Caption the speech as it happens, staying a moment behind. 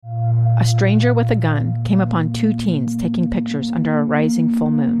a stranger with a gun came upon two teens taking pictures under a rising full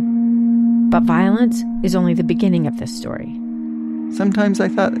moon. But violence is only the beginning of this story. Sometimes I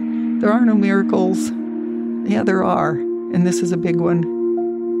thought, there are no miracles. Yeah, there are, and this is a big one.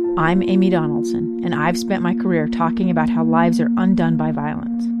 I'm Amy Donaldson, and I've spent my career talking about how lives are undone by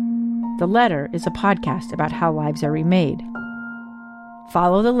violence. The Letter is a podcast about how lives are remade.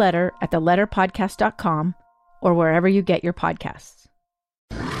 Follow The Letter at theletterpodcast.com or wherever you get your podcasts.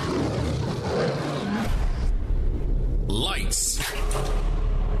 Lights.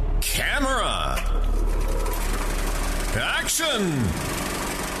 Camera. Action.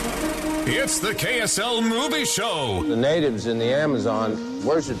 It's the KSL Movie Show. The natives in the Amazon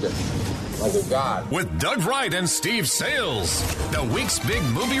worshipped it like a god. With Doug Wright and Steve Sales. The week's big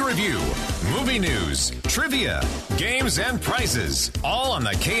movie review, movie news, trivia, games, and prizes. All on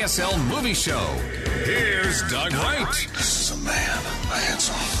the KSL Movie Show. Here's Doug Wright. This is a man, a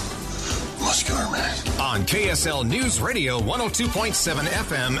handsome, muscular man. On KSL News Radio 102.7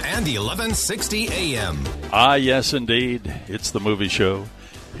 FM and 1160 AM. Ah, yes, indeed. It's the movie show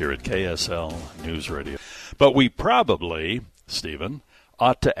here at KSL News Radio. But we probably, Stephen,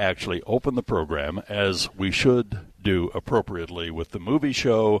 ought to actually open the program, as we should do appropriately, with the movie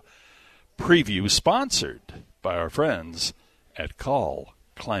show preview sponsored by our friends at Call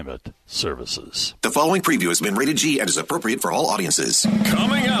Climate Services. The following preview has been rated G and is appropriate for all audiences.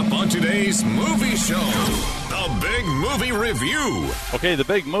 Coming up on today's movie show, the Big Movie Review. Okay, the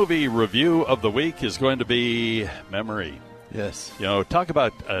big movie review of the week is going to be Memory. Yes. You know, talk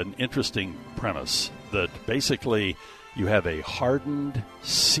about an interesting premise that basically you have a hardened,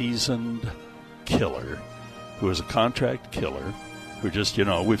 seasoned killer who is a contract killer who just, you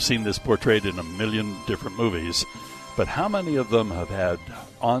know, we've seen this portrayed in a million different movies, but how many of them have had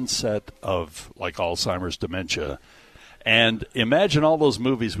onset of, like, Alzheimer's dementia? And imagine all those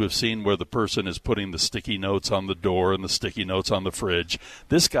movies we've seen where the person is putting the sticky notes on the door and the sticky notes on the fridge.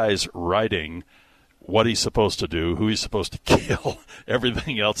 This guy's writing what he's supposed to do, who he's supposed to kill,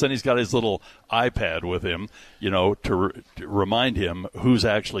 everything else. And he's got his little iPad with him, you know, to remind him who's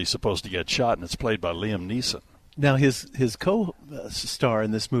actually supposed to get shot, and it's played by Liam Neeson. Now, his co-star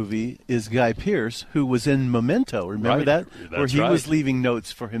in this movie is Guy Pearce, who was in Memento. Remember that? Where he was leaving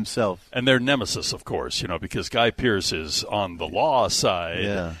notes for himself. And their nemesis, of course, you know, because Guy Pearce is on the law side.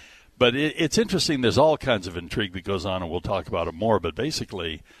 Yeah. But it's interesting. There's all kinds of intrigue that goes on, and we'll talk about it more. But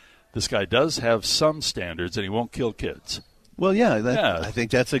basically, this guy does have some standards, and he won't kill kids. Well, yeah. I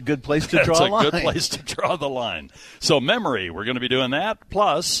think that's a good place to draw a line. That's a good place to draw the line. So, Memory, we're going to be doing that.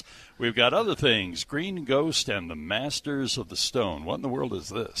 Plus, we've got other things. Green Ghost and the Masters of the Stone. What in the world is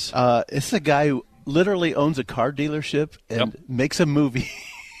this? It's a guy who literally owns a car dealership and makes a movie.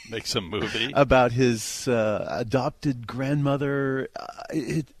 Makes a movie? About his adopted grandmother.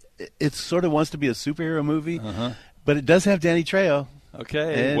 It sort of wants to be a superhero movie, but it does have Danny Trejo.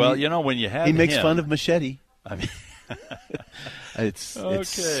 Okay. Well, you know, when you have he makes him, fun of Machete. I mean, it's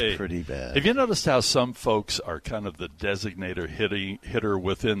pretty bad. Have you noticed how some folks are kind of the designator hitter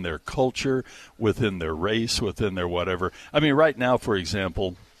within their culture, within their race, within their whatever? I mean, right now, for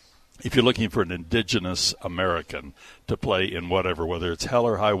example, if you're looking for an indigenous American to play in whatever, whether it's Hell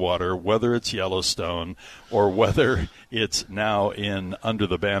or High Water, whether it's Yellowstone, or whether it's now in Under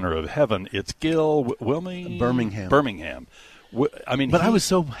the Banner of Heaven, it's Gil Birmingham. I mean, but I was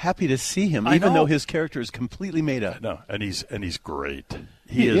so happy to see him, even though his character is completely made up. No, and he's great.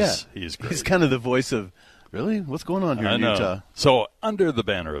 He is great. He's kind of the voice of, really? What's going on here in Utah? So, Under the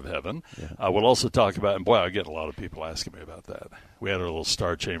Banner of Heaven, we'll also talk about, and boy, I get a lot of people asking me about that. We had a little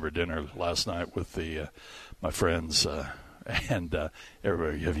Star Chamber dinner last night with my friends, and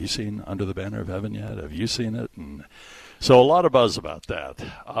everybody, have you seen Under the Banner of Heaven yet? Have you seen it? And so a lot of buzz about that.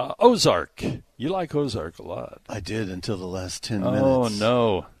 Ozark. You like Ozark a lot. I did until the last 10 minutes. Oh,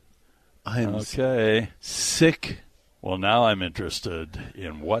 no. I'm sick. Well, now I'm interested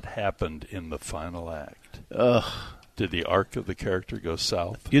in what happened in the final act. Did the arc of the character go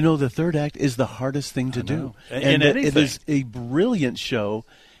south? You know, the third act is the hardest thing to do. And it is a brilliant show.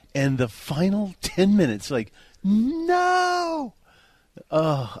 And the final 10 minutes, like, no!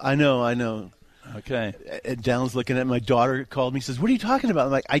 Oh, I know. Okay. And Dallon's looking at my daughter, called me, says, what are you talking about?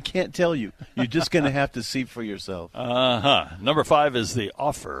 I'm like, I can't tell you. You're just going to have to see for yourself. Number 5 is The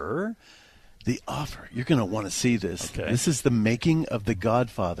Offer. The Offer. You're going to want to see this. Okay. This is the making of The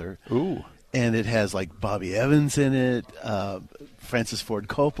Godfather. Ooh. And it has, like, Bobby Evans in it, Francis Ford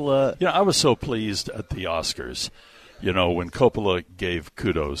Coppola. You know, I was so pleased at the Oscars You know, when Coppola gave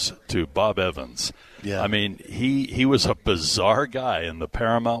kudos to Bob Evans, I mean, he was a bizarre guy in the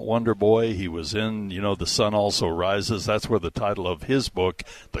Paramount Wonder Boy. He was in, you know, The Sun Also Rises. That's where the title of his book,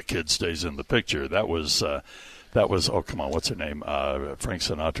 The Kid Stays in the Picture. That was, oh, come on, what's her name? Frank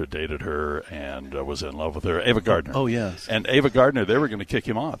Sinatra dated her and was in love with her. Ava Gardner. Oh, yes. And Ava Gardner, they were going to kick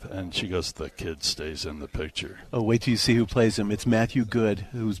him off. And she goes, the kid stays in the picture. Oh, wait till you see who plays him. It's Matthew Good,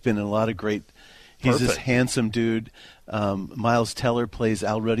 who's been in a lot of great. He's this handsome dude. Miles Teller plays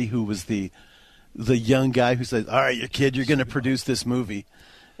Al Ruddy, who was the young guy who says, all right, you kid, you're going to produce this movie.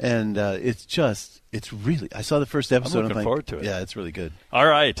 And it's really, I saw the first episode. I'm looking forward to it. Yeah, it's really good. All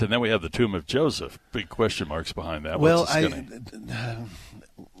right, and then we have The Tomb of Joseph. Big question marks behind that. Well,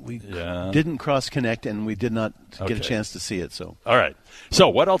 we didn't cross-connect, and we did not get a chance to see it. So, all right. So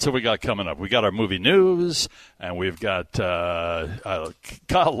what else have we got coming up? We got our movie news, and we've got Kyle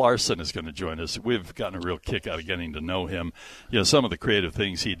Larson is going to join us. We've gotten a real kick out of getting to know him. You know, some of the creative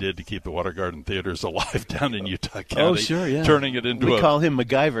things he did to keep the Water Garden Theaters alive down in Utah County. Oh, sure, yeah. Turning it into we call him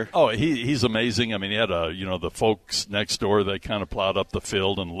MacGyver. Oh, he's amazing. I mean, he had the folks next door, they kind of plowed up the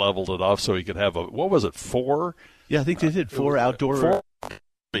field and leveled it off so he could have what was it, 4? Yeah, I think they did 4 outdoor.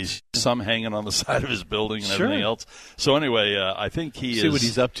 Some hanging on the side of his building and everything else. So anyway, I think see what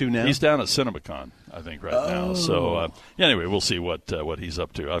he's up to now. He's down at CinemaCon, I think, right now. So anyway, we'll see what he's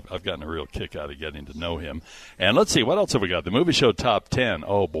up to. I've gotten a real kick out of getting to know him. And let's see, what else have we got? The Movie Show Top 10.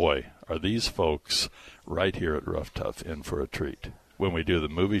 Oh, boy, are these folks right here at Rough Tough in for a treat when we do the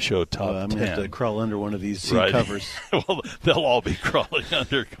Movie Show Top 10. I'm going to have to crawl under one of these seat covers. Well, they'll all be crawling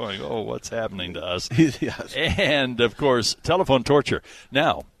under going, oh, what's happening to us? Yes. And, of course, telephone torture.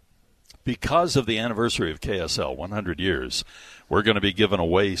 Now, because of the anniversary of KSL, 100 years, we're going to be giving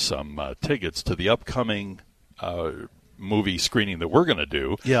away some tickets to the upcoming movie screening that we're going to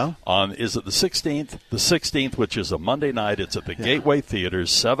do. Yeah. Is it the 16th? The 16th, which is a Monday night. It's at the Gateway Theaters,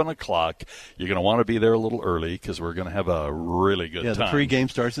 7 o'clock. You're going to want to be there a little early because we're going to have a really good time. Yeah, the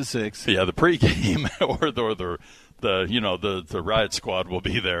pregame starts at 6. Yeah, the pregame or the riot squad will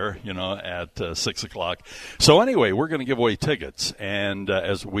be there, at 6 o'clock. So anyway, we're going to give away tickets. And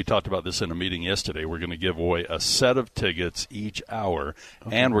as we talked about this in a meeting yesterday, we're going to give away a set of tickets each hour,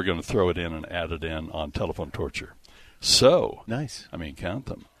 and we're going to throw it in and add it in on telephone torture. So, nice. I mean, count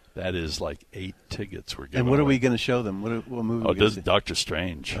them. That is like 8 tickets we're giving away. And what are we going to show them? What movie? Oh, this is Doctor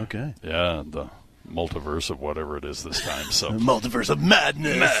Strange. Okay. Yeah, the multiverse of whatever it is this time. So multiverse of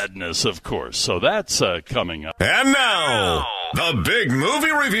madness. Madness, of course. So that's coming up. And now, the Big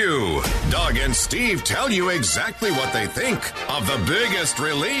Movie Review. Doug and Steve tell you exactly what they think of the biggest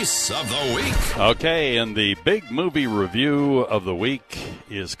release of the week. Okay, and the Big Movie Review of the week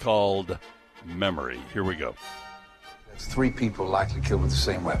is called Memory. Here we go. 3 people likely killed with the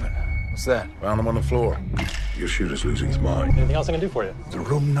same weapon. What's that? Found him on the floor. Your shooter's losing his mind. Anything else I can do for you? The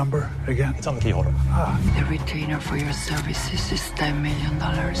room number again? It's on the key holder. The retainer for your services is $10 million.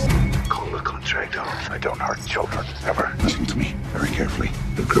 Call the contractor. I don't hurt children, ever. Listen to me very carefully.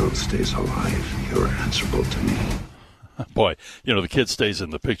 The girl stays alive. You're answerable to me. Boy, the kid stays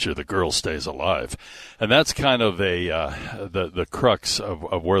in the picture, the girl stays alive. And that's kind of the crux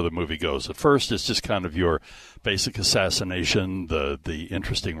of where the movie goes. At first, it's just kind of your basic assassination. The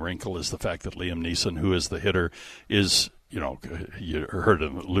interesting wrinkle is the fact that Liam Neeson, who is the hitter, is, you heard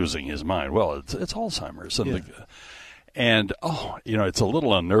him losing his mind. Well, it's Alzheimer's. And it's a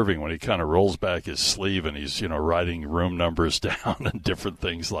little unnerving when he kind of rolls back his sleeve and he's, writing room numbers down and different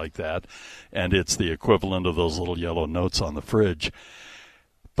things like that. And it's the equivalent of those little yellow notes on the fridge.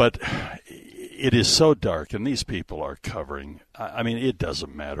 But it is so dark, and these people are covering. I mean, it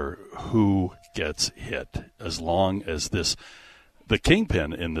doesn't matter who gets hit as long as the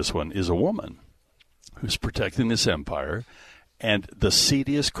kingpin in this one is a woman who's protecting this empire. And the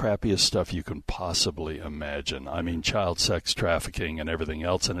seediest, crappiest stuff you can possibly imagine. I mean, child sex trafficking and everything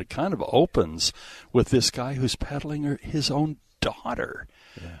else. And it kind of opens with this guy who's peddling his own daughter,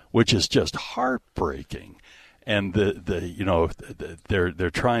 which is just heartbreaking. And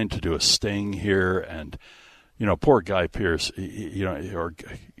they're trying to do a sting here, and poor Guy Pearce.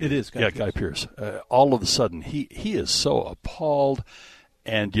 It is Guy Pearce. All of a sudden, he is so appalled.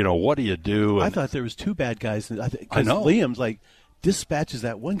 And, what do you do? I thought there was 2 bad guys. I know. Liam's dispatches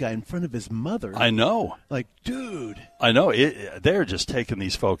that one guy in front of his mother. I know. Dude. I know. They're just taking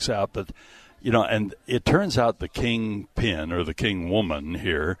these folks out. But, And it turns out the kingpin or the king woman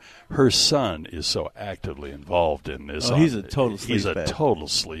here, her son is so actively involved in this. Oh, he's a total sleazebag. He's a total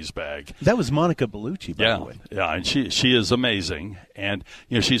sleazebag. That was Monica Bellucci, by the way. Yeah, and she is amazing. And,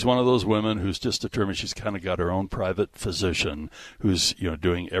 she's one of those women who's just determined. She's kind of got her own private physician who's,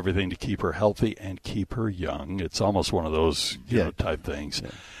 doing everything to keep her healthy and keep her young. It's almost one of those, type things. Yeah.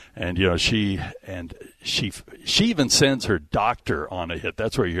 And she even sends her doctor on a hit.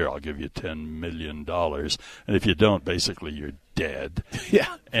 That's where you hear, I'll give you $10 million, and if you don't, basically you're dead.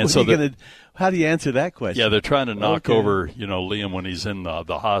 Yeah. And how do you answer that question? Yeah, they're trying to knock over Liam when he's in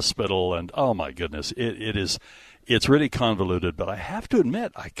the hospital, and oh my goodness, it's really convoluted. But I have to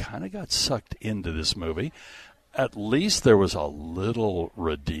admit, I kind of got sucked into this movie. At least there was a little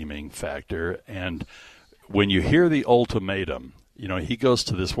redeeming factor, and when you hear the ultimatum. He goes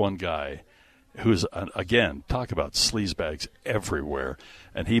to this one guy who's, again, talk about sleazebags everywhere,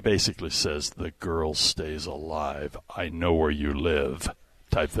 and he basically says, the girl stays alive. I know where you live,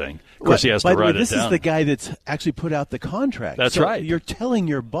 type thing. Of course, he has to write it down. This is the guy that's actually put out the contract. That's right. You're telling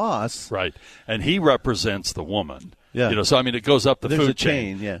your boss. Right. And he represents the woman. Yeah. So, it goes up the There's food a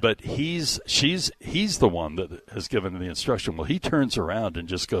chain. Yeah. But he's the one that has given the instruction. Well, he turns around and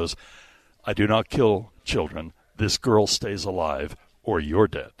just goes, I do not kill children. This girl stays alive, or you're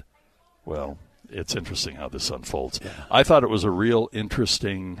dead. Well, it's interesting how this unfolds. Yeah. I thought it was a real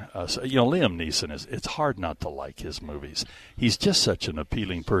interesting, Liam Neeson it's hard not to like his movies. He's just such an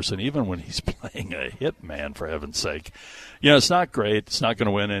appealing person, even when he's playing a hitman, for heaven's sake. It's not great. It's not going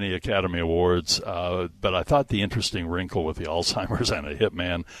to win any Academy Awards, but I thought the interesting wrinkle with the Alzheimer's and a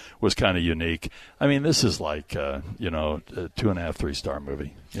hitman was kind of unique. This is like, a 2.5, 3-star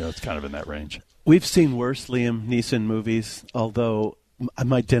movie. It's kind of in that range. We've seen worse Liam Neeson movies, although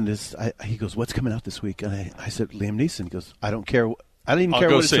my dentist, he goes, what's coming out this week? And I said, Liam Neeson. He goes, I don't care. I don't even care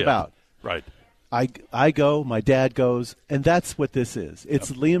what it's about. Right. I go, my dad goes, and that's what this is.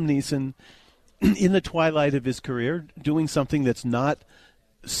 It's Liam Neeson in the twilight of his career doing something that's not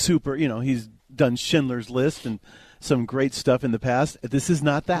super, he's done Schindler's List and some great stuff in the past. This is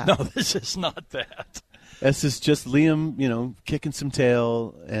not that. No, this is not that. This is just Liam, kicking some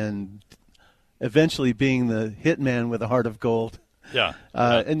tail and eventually being the hitman with a heart of gold. Yeah.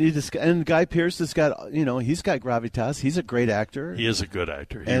 And Guy Pearce has got, he's got gravitas. He's a great actor. He is a good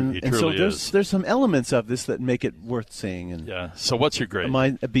actor. He truly is. There's some elements of this that make it worth seeing. And yeah. So what's your grade?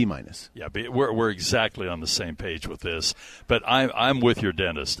 A B-. Yeah, we're exactly on the same page with this. But I'm with your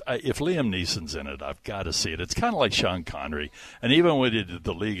dentist. If Liam Neeson's in it, I've got to see it. It's kind of like Sean Connery. And even when he did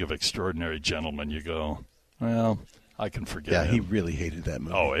The League of Extraordinary Gentlemen, you go, well, I can forgive him. Yeah, he really hated that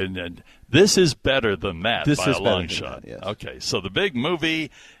movie. Oh, and this is better than that by a long shot. That, yes. Okay, so the big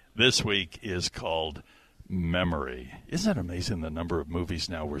movie this week is called Memory. Isn't it amazing the number of movies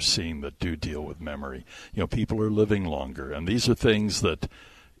now we're seeing that do deal with memory? People are living longer, and these are things that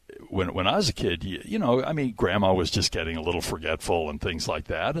when I was a kid, Grandma was just getting a little forgetful and things like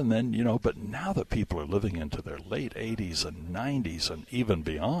that, and then, but now that people are living into their late 80s and 90s and even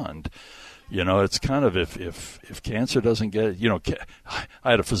beyond, it's kind of if cancer doesn't get, I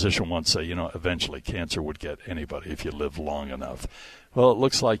had a physician once say, eventually cancer would get anybody if you live long enough. Well, it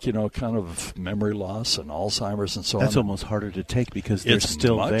looks like, kind of memory loss and Alzheimer's and so on. That's almost harder to take because they're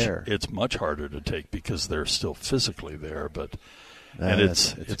still there. It's much harder to take because they're still physically there, but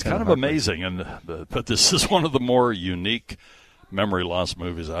it's kind of amazing. But this is one of the more unique memory loss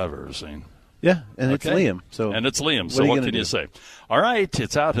movies I've ever seen. Yeah, and it's Liam. So what can you say? All right,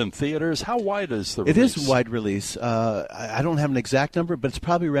 it's out in theaters. How wide is the release? It is a wide release. I don't have an exact number, but it's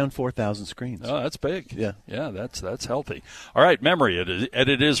probably around 4,000 screens. Oh, that's big. Yeah. Yeah, that's healthy. All right, Memory,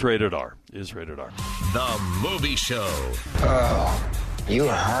 it is rated R. Is rated R. The Movie Show. Oh, you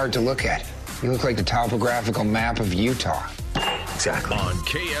are hard to look at. You look like the topographical map of Utah. Exactly. On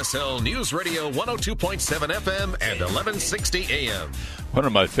KSL News Radio 102.7 FM and 1160 AM. One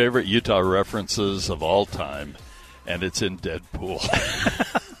of my favorite Utah references of all time, and it's in Deadpool.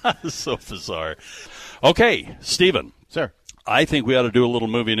 So bizarre. Okay, Stephen. Sir. I think we ought to do a little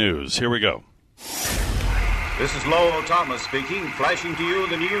movie news. Here we go. This is Lowell Thomas speaking, flashing to you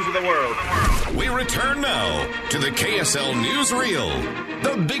the news of the world. We return now to the KSL Newsreel.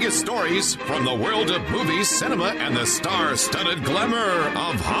 The biggest stories from the world of movies, cinema, and the star-studded glamour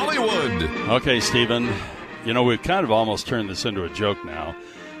of Hollywood. Okay, Stephen, we've kind of almost turned this into a joke now.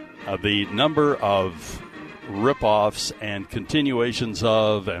 The number of rip-offs and continuations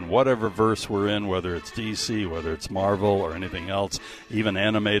of and whatever verse we're in, whether it's DC, whether it's Marvel or anything else, even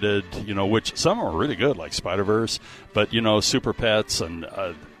animated, which some are really good, like Spider-Verse, but, Super Pets. And,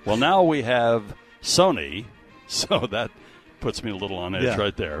 now we have Sony, so that puts me a little on edge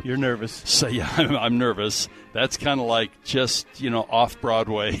right there. You're nervous. So, yeah, I'm nervous. That's kind of like just,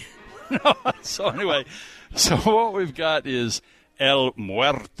 off-Broadway. So, anyway, what we've got is El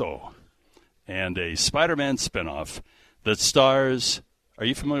Muerto and a Spider-Man spinoff that stars, are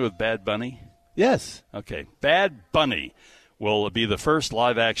you familiar with Bad Bunny? Yes. Okay. Bad Bunny will be the first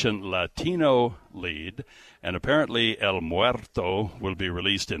live-action Latino lead, and apparently El Muerto will be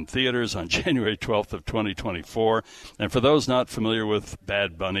released in theaters on January 12th of 2024. And for those not familiar with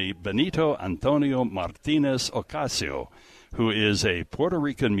Bad Bunny, Benito Antonio Martinez Ocasio, who is a Puerto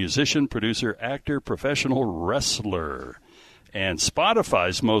Rican musician, producer, actor, professional wrestler, and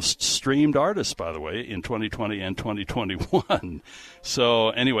Spotify's most streamed artist, by the way, in 2020 and 2021. So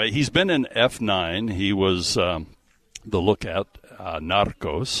anyway, he's been in F9. He was the Lookout,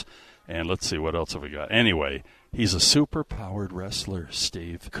 Narcos, and let's see, what else have we got? Anyway, he's a super-powered wrestler,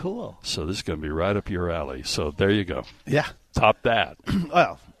 Steve. Cool. So this is going to be right up your alley. So there you go. Yeah. Top that.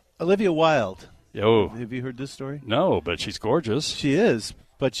 Well, Olivia Wilde. Yo. Have you heard this story? No, but she's gorgeous. She is,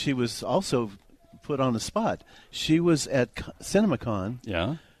 but she was also put on the spot. She was at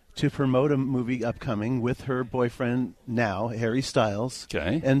CinemaCon to promote a movie upcoming with her boyfriend now, Harry Styles,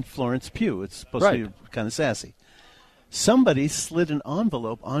 and Florence Pugh. It's supposed to be kind of sassy. Somebody slid an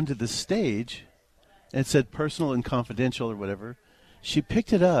envelope onto the stage and it said personal and confidential or whatever. She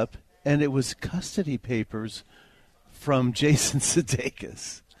picked it up, and it was custody papers from Jason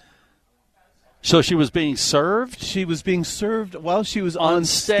Sudeikis. So she was being served? She was being served while she was on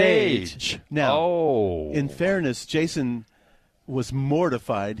stage. Now, in fairness, Jason was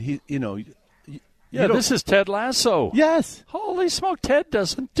mortified. This is Ted Lasso. Yes. Holy smoke, Ted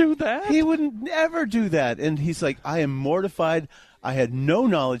doesn't do that. He would never do that. And he's like, I am mortified. I had no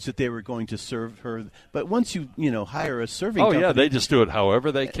knowledge that they were going to serve her. But once you hire a serving company. Yeah, they just do it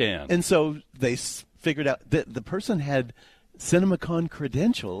however they can. And so they figured out that the person had CinemaCon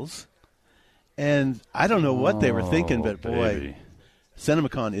credentials. And I don't know what they were thinking, but boy,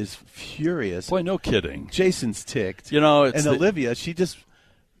 CinemaCon is furious. Boy, no kidding. Jason's ticked. And Olivia, she just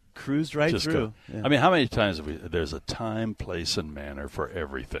cruised right through. Yeah. I mean, how many times have there's a time, place, and manner for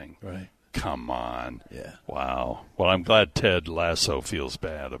everything. Right. Come on. Yeah. Wow. Well, I'm glad Ted Lasso feels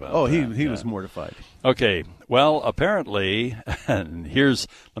bad about that. Oh, he was mortified. Okay. Well, apparently, and let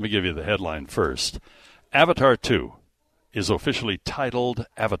me give you the headline first. Avatar 2 is officially titled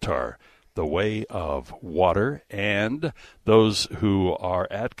Avatar: The Way of Water, and those who are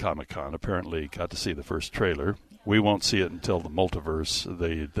at Comic-Con apparently got to see the first trailer. We won't see it until the multiverse,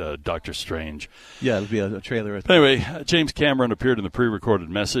 the Doctor Strange. Yeah, it'll be a trailer. Anyway, James Cameron appeared in the pre-recorded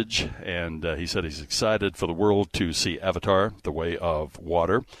message, and he said he's excited for the world to see Avatar: The Way of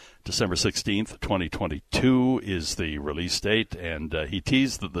Water. December 16th, 2022 is the release date, and he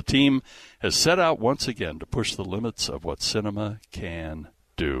teased that the team has set out once again to push the limits of what cinema can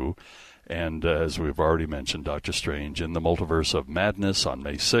do. And as we've already mentioned, Doctor Strange in the Multiverse of Madness on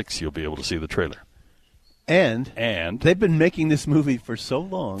May 6th, you'll be able to see the trailer. And they've been making this movie for so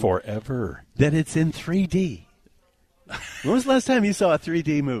long. Forever. That it's in 3D. When was the last time you saw a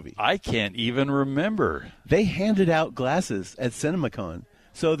 3D movie? I can't even remember. They handed out glasses at CinemaCon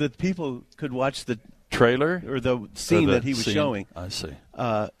so that people could watch the trailer or the scene that he was showing. I see.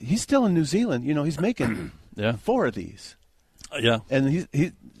 He's still in New Zealand. He's making 4 of these. Yeah. And he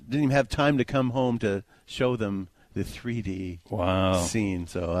didn't even have time to come home to show them the 3D scene.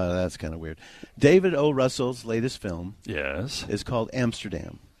 So that's kind of weird. David O. Russell's latest film is called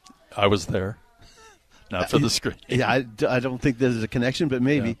Amsterdam. I was there. Not for the screen. Yeah, I don't think there's a connection, but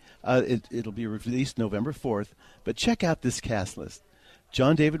maybe. It'll be released November 4th. But check out this cast list.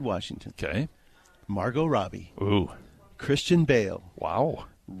 John David Washington. Okay. Margot Robbie. Ooh. Christian Bale. Wow.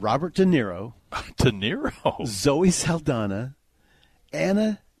 Robert De Niro. De Niro. Zoe Saldana.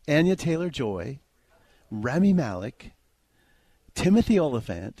 Anya Taylor-Joy. Rami Malek. Timothy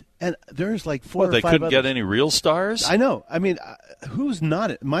Olyphant. And there's like 4 or 5 they couldn't others. get any real stars? I know. I mean, who's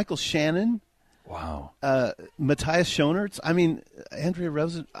not it? Michael Shannon. Wow. Matthias Schoenaerts. I mean, Andrea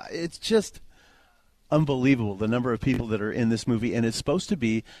Rosen. It's just unbelievable, the number of people that are in this movie. And it's supposed to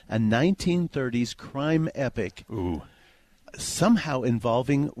be a 1930s crime epic. Ooh. Somehow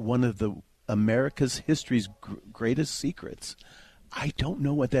involving one of the America's history's greatest secrets. I don't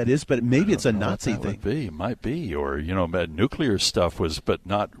know what that is, but maybe it's a Nazi thing. It might be. Or, nuclear stuff was, but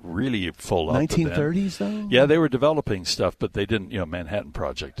not really full up. 1930s, though? Yeah, they were developing stuff, but they didn't, Manhattan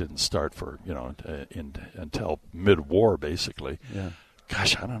Project didn't start for, until mid-war, basically. Yeah.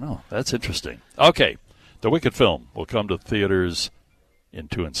 Gosh, I don't know. That's interesting. Okay, the Wicked film will come to theaters in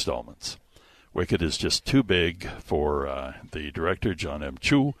 2 installments. Wicked is just too big for the director, John M.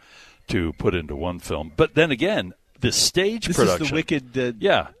 Chu, to put into one film. But then again, The stage this production. Is the Wicked.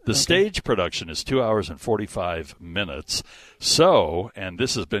 The stage production is 2 hours and 45 minutes. So, and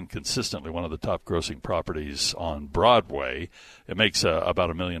this has been consistently one of the top grossing properties on Broadway. It makes about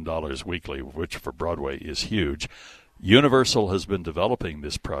 $1 million weekly, which for Broadway is huge. Universal has been developing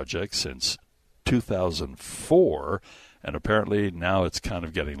this project since 2004, and apparently now it's kind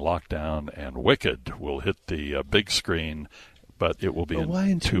of getting locked down, and Wicked will hit the big screen, but it will be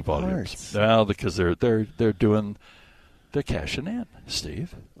in two volumes. Well, because they're cashing in,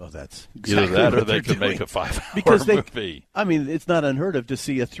 Steve. Well, that's exactly either that or they can make a 5-hour movie. I mean, it's not unheard of to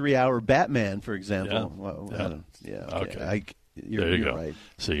see a 3-hour Batman, for example. Okay. You're there you go. Right.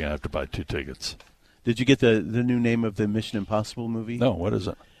 So you're going to have to buy 2 tickets. Did you get the new name of the Mission Impossible movie? No, what is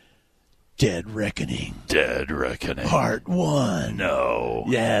it? Dead Reckoning. Dead Reckoning. Part 1. No.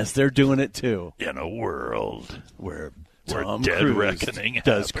 Yes, they're doing it too. In a world where Dead Cruise Reckoning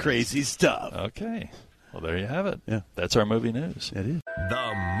does happens. crazy stuff. Okay. Well, there you have it. Yeah. That's our movie news. It is.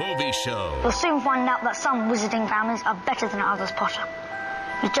 The Movie Show. You'll soon find out that some wizarding families are better than others, Potter.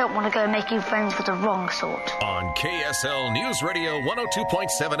 You don't want to go making friends with the wrong sort. On KSL News Radio 102.7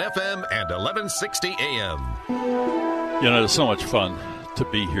 FM and 1160 AM. You know, it's so much fun to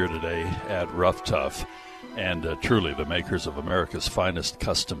be here today at Rough Tough. And truly the makers of America's finest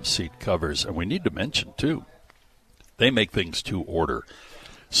custom seat covers. And we need to mention, too, they make things to order.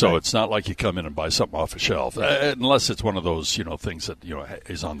 So It's not like you come in and buy something off a shelf, unless it's one of those, things that,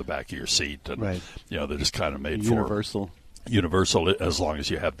 is on the back of your seat. And, they're just kind of made Universal, as long as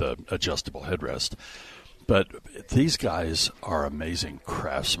you have the adjustable headrest. But these guys are amazing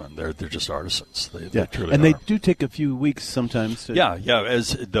craftsmen. They're just artisans. They truly and are. they do take a few weeks sometimes. Yeah.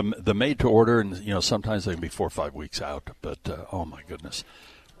 As the made to order, and sometimes they can be 4 or 5 weeks out. But oh my goodness,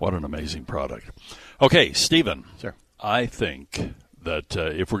 what an amazing product! Okay, Stephen. Sir, I think that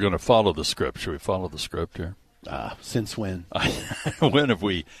if we're going to follow the script, should we follow the script here? Since when? When have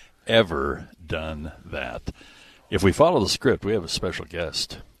we ever done that? If we follow the script, we have a special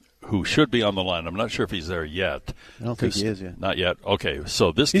guest who should be on the line. I'm not sure if he's there yet. I don't think he is yet. Not yet. Okay,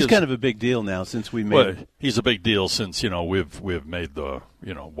 so he's kind of a big deal now since we made. Well, he's a big deal since we've made the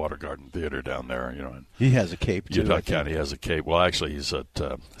Water Garden Theater down there. And he has a cape too. Utah County has a cape. Well, actually, he's at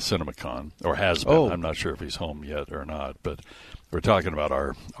CinemaCon or has been. Oh. I'm not sure if he's home yet or not, but. We're talking about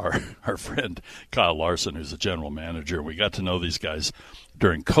our friend Kyle Larson, who's the general manager. We got to know these guys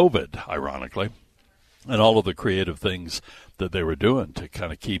during COVID, ironically, and all of the creative things that they were doing to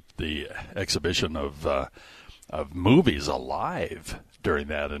kind of keep the exhibition of movies alive during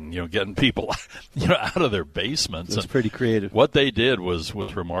that, and getting people out of their basements. It's pretty creative. What they did was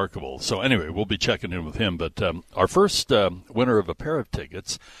remarkable. So anyway, we'll be checking in with him. But our first winner of a pair of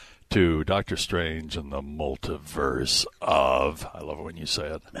tickets to Doctor Strange and the Multiverse of, I love it when you say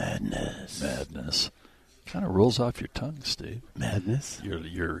it, Madness. Kind of rolls off your tongue, Steve. Madness.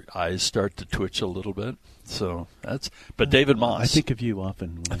 Your eyes start to twitch a little bit. So that's. But David Moss. I think of you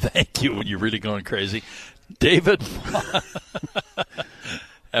often. Thank you. When you're really going crazy, David.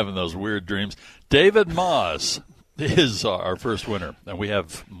 Having those weird dreams. David Moss is our first winner, and we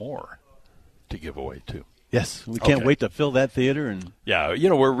have more to give away too. Yes, we can't wait to fill that theater. And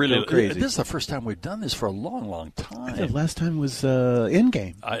we're really crazy. This is the first time we've done this for a long, long time. I think the last time was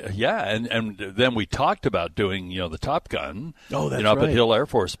Endgame. And then we talked about doing the Top Gun. Oh, that's up right. at Hill Air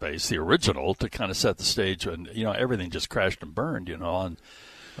Force Base, the original, to kind of set the stage, and everything just crashed and burned. On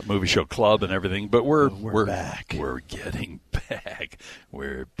a movie show club and everything. But we're back. We're getting back.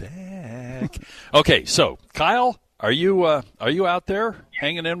 We're back. Okay, so Kyle, are you out there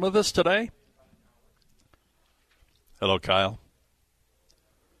hanging in with us today? Hello, Kyle.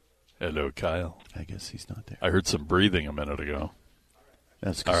 Hello, Kyle. I guess he's not there. I heard some breathing a minute ago.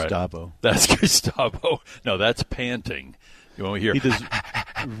 That's Gustavo. Right. That's Gustavo. No, that's panting. You won't hear. He does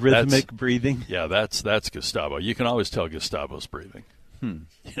rhythmic breathing. Yeah, that's Gustavo. You can always tell Gustavo's breathing.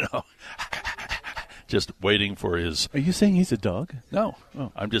 Just waiting for his. Are you saying he's a dog? No.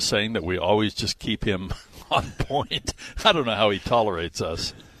 Oh. I'm just saying that we always just keep him on point. I don't know how he tolerates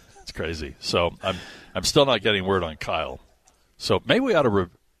us. It's crazy. So I'm still not getting word on Kyle. So maybe we ought to.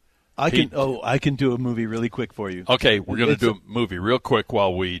 I can do a movie really quick for you. Okay, we're going to do a movie real quick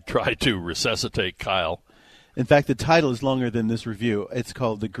while we try to resuscitate Kyle. In fact, the title is longer than this review. It's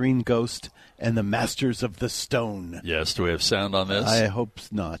called The Green Ghost and the Masters of the Stone. Yes, do we have sound on this? I hope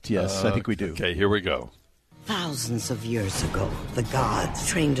not. Yes, I think we do. Okay, here we go. Thousands of years ago, the gods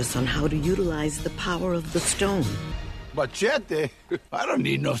trained us on how to utilize the power of the stone. Machete? I don't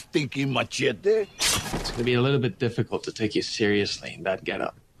need no stinking machete. It's going to be a little bit difficult to take you seriously in that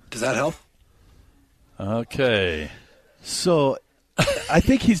getup. Does that help? Okay. So I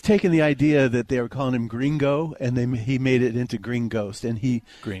think he's taken the idea that they were calling him Gringo, and he made it into Green Ghost, and he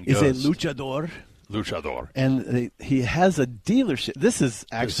is a luchador. And he has a dealership. This is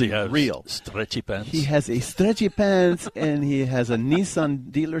actually real. Stretchy pants. He has a stretchy pants, and he has a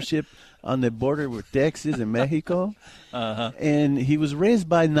Nissan dealership on the border with Texas and Mexico. And he was raised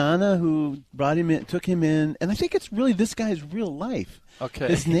by Nana, who brought him in, took him in. And I think it's really this guy's real life. Okay.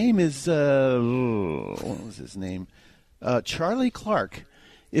 His name is, what was his name? Charlie Clark.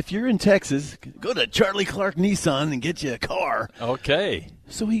 If you're in Texas, go to Charlie Clark Nissan and get you a car. Okay.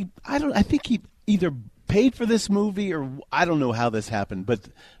 So I think he either paid for this movie or I don't know how this happened. But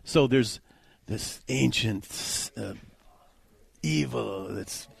so there's this ancient evil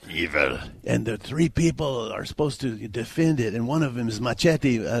that's evil, and the three people are supposed to defend it, and one of them is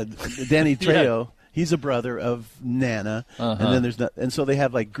Machete, Danny Trejo. Yeah. He's a brother of Nana, and then there's and so they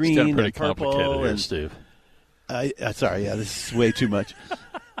have like green and purple and Steve. Sorry, this is way too much.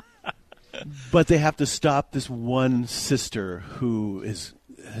 But they have to stop this one sister who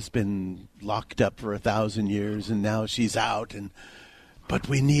has been locked up for 1,000 years, and now she's out. But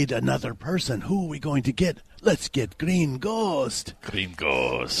we need another person. Who are we going to get? Let's get Green Ghost. Green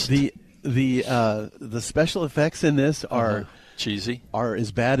Ghost. The special effects in this are cheesy. Are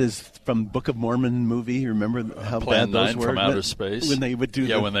as bad as from Book of Mormon movie. Remember how Plan bad those 9 were from outer space when they would do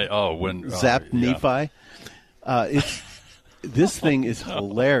zap Nephi. This thing is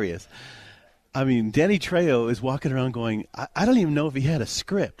hilarious. I mean, Danny Trejo is walking around going, I don't even know if he had a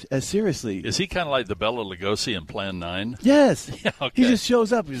script. Seriously. Is he kind of like the Bela Lugosi in Plan 9? Yes. Yeah, okay. He just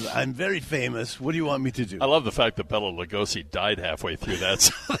shows up. He's like, I'm very famous. What do you want me to do? I love the fact that Bela Lugosi died halfway through that.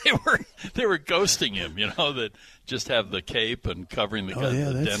 So they were ghosting him, that just have the cape and covering the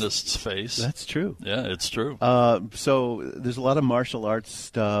dentist's face. That's true. Yeah, it's true. So there's a lot of martial arts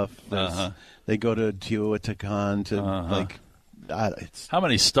stuff. They go to Teotihuacan to How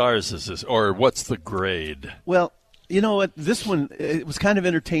many stars is this, or what's the grade? Well, you know what? This one, it was kind of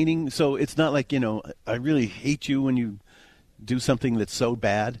entertaining, so it's not like, I really hate you when you do something that's so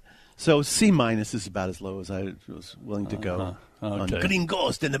bad. So C- is about as low as I was willing to go. On Green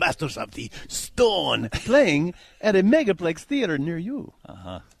Ghost and the Masters of the Stone, playing at a Megaplex theater near you.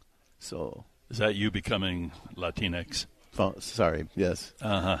 So is that you becoming Latinx? Oh, sorry, yes.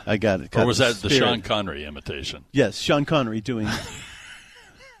 I got it. Or was that the Sean Connery imitation? Yes, Sean Connery doing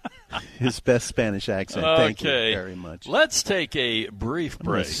his best Spanish accent. Okay. Thank you very much. Let's take a brief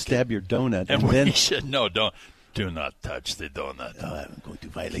break. Stab your donut. And we should, do not touch the donut. I'm going to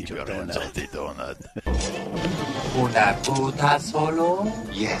violate your donut. donut. The donut. Una puta solo?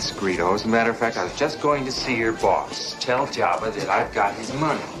 Yes, Greedo. As a matter of fact, I was just going to see your boss. Tell Jabba that I've got his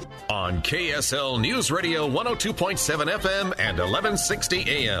money. On KSL News Radio 102.7 FM and 1160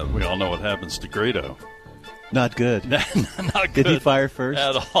 AM. We all know what happens to Greedo. Not good. Not good. Did he fire first?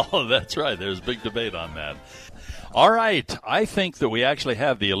 At all. That's right. There's a big debate on that. All right. I think that we actually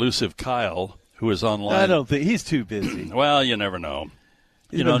have the elusive Kyle, who is online. I don't think he's too busy. Well, you never know.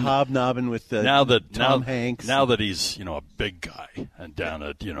 He's been hobnobbing with Tom Hanks. Now that he's a big guy and down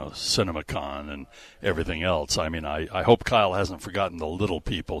at CinemaCon and everything else. I mean, I hope Kyle hasn't forgotten the little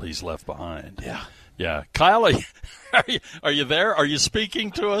people he's left behind. Yeah. Kyle, are you there? Are you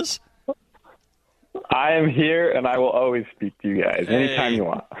speaking to us? I am here, and I will always speak to you guys anytime you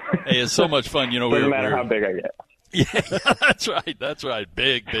want. Hey, it's so much fun. Doesn't matter how big I get. Yeah, that's right. That's right.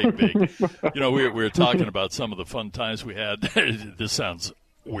 Big. We were talking about some of the fun times we had. This sounds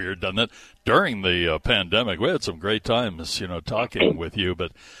weird, doesn't it? During the pandemic, we had some great times, talking with you.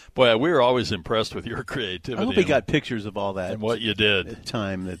 But, boy, we were always impressed with your creativity. I hope we got pictures of all that. And what you did. At the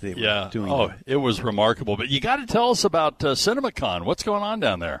time that they were doing that. It was remarkable. But you got to tell us about CinemaCon. What's going on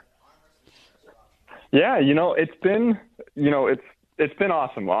down there? Yeah, it's been, it's been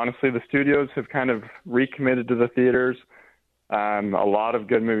awesome. Honestly, the studios have kind of recommitted to the theaters. A lot of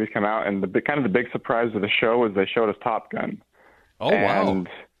good movies come out, and the big surprise of the show was they showed us Top Gun. Oh, wow.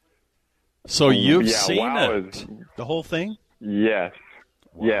 So you've seen it? The whole thing? Yes.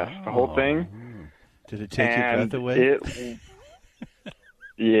 Wow. Yes, the whole thing. Did it take your breath away?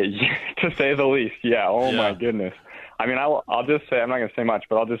 Yeah, to say the least, yeah. Oh, my goodness. I mean, I'll just say, I'm not going to say much,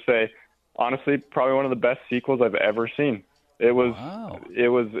 but I'll just say, honestly, probably one of the best sequels I've ever seen. It was,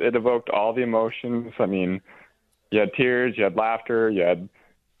 it evoked all the emotions. I mean, you had tears, you had laughter, you had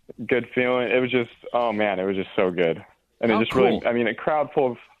good feeling. It was just, oh man, it was just so good. And it just really, I mean, a crowd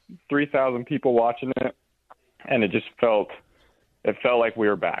full of 3,000 people watching it, and it just felt like we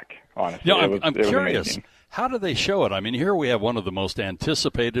were back, honestly. I'm curious. Amazing. How do they show it? I mean, here we have one of the most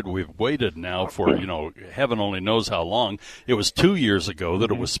anticipated. We've waited now for, heaven only knows how long. It was 2 years ago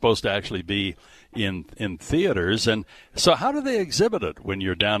that it was supposed to actually be in theaters. And so how do they exhibit it when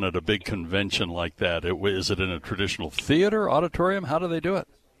you're down at a big convention like that? Is it in a traditional theater, auditorium? How do they do it?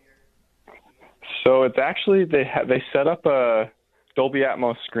 So it's actually, they set up a Dolby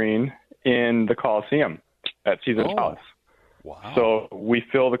Atmos screen in the Coliseum at Caesar's Palace. Wow. So we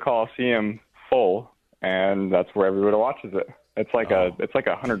fill the Coliseum full, and that's where everybody watches it. It's like a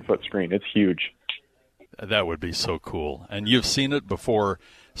 100-foot screen. It's huge. That would be so cool. And you've seen it before.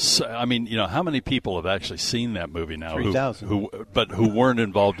 So, I mean, how many people have actually seen that movie now? 3,000. Who weren't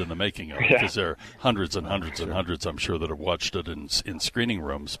involved in the making of it, because there are hundreds and hundreds and hundreds, I'm sure, that have watched it in screening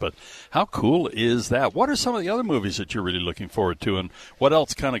rooms. But how cool is that? What are some of the other movies that you're really looking forward to, and what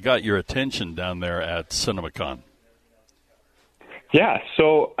else kind of got your attention down there at CinemaCon? Yeah,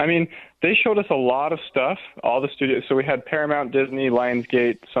 so, I mean, they showed us a lot of stuff, all the studios. So we had Paramount, Disney,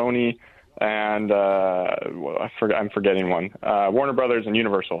 Lionsgate, Sony, and I'm forgetting one, Warner Brothers and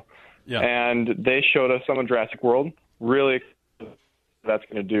Universal. Yeah. And they showed us some of Jurassic World. Really, that's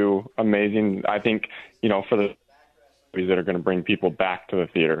going to do amazing, I think, for the movies that are going to bring people back to the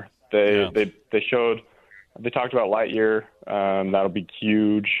theater. They talked about Lightyear. That'll be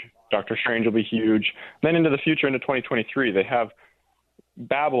huge. Doctor Strange will be huge. Then into the future, into 2023, they have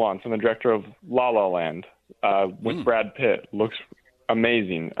Babylon from the director of La La Land with Brad Pitt. Looks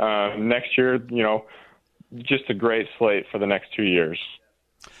amazing. Next year, just a great slate for the next 2 years.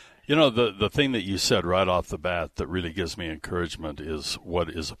 The thing that you said right off the bat that really gives me encouragement is what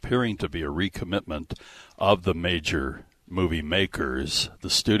is appearing to be a recommitment of the major movie makers, the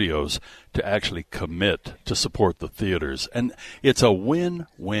studios, to actually commit to support the theaters. And it's a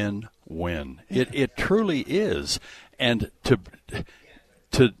win-win-win. It truly is. And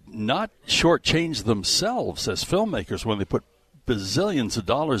to not shortchange themselves as filmmakers when they put bazillions of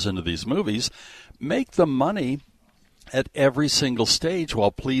dollars into these movies, make the money at every single stage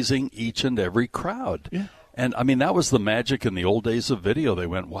while pleasing each and every crowd. Yeah. And, I mean, that was the magic in the old days of video. They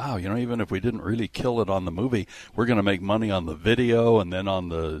went, wow, even if we didn't really kill it on the movie, we're going to make money on the video and then on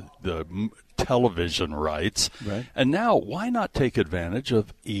the television rights. Right. And now, why not take advantage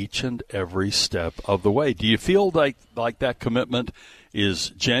of each and every step of the way? Do you feel like that commitment is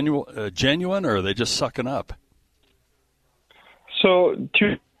genuine, or are they just sucking up? So,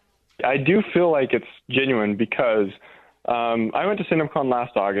 I do feel like it's genuine because I went to CinemaCon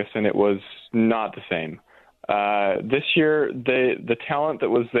last August, and it was not the same. This year, the talent that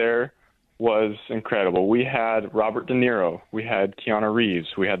was there was incredible. We had Robert De Niro, we had Keanu Reeves,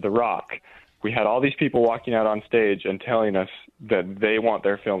 we had The Rock. We had all these people walking out on stage and telling us that they want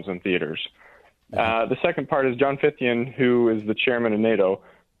their films in theaters. The second part is John Fithian, who is the chairman of NATO,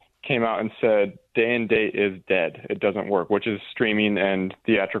 came out and said Day and Date is dead. It doesn't work, which is streaming and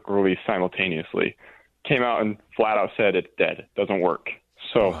theatrical release simultaneously. Came out and flat out said it's dead. It doesn't work.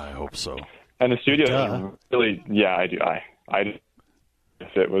 So I hope so. And the studios really, yeah, I do.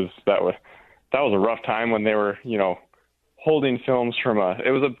 That was a rough time when they were, holding films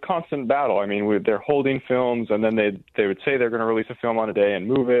it was a constant battle. I mean, they're holding films, and then they would say they're going to release a film on a day and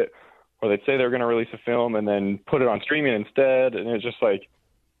move it, or they'd say they're going to release a film and then put it on streaming instead. And it's just like,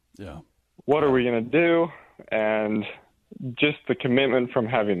 what are we going to do? And just the commitment from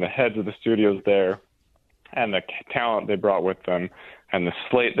having the heads of the studios there and the talent they brought with them and the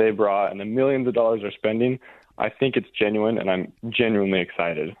slate they brought and the millions of dollars they're spending, I think it's genuine, and I'm genuinely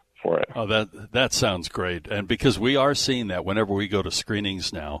excited for it. Oh, that sounds great. And because we are seeing that whenever we go to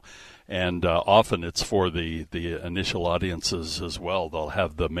screenings now, and often it's for the initial audiences as well. They'll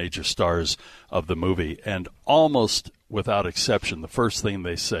have the major stars of the movie, and almost without exception, the first thing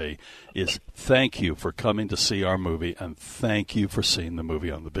they say is, thank you for coming to see our movie, and thank you for seeing the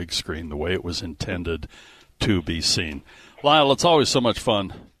movie on the big screen the way it was intended to be seen. Lyle, it's always so much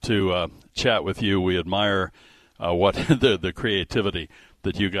fun to chat with you. We admire what the creativity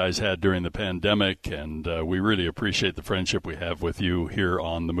that you guys had during the pandemic, and we really appreciate the friendship we have with you here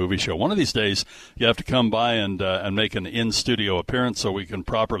on the Movie Show. One of these days, you have to come by and make an in-studio appearance so we can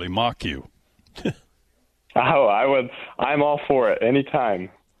properly mock you. Oh, I'm all for it. Anytime.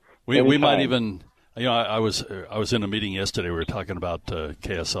 We might even. I was in a meeting yesterday. We were talking about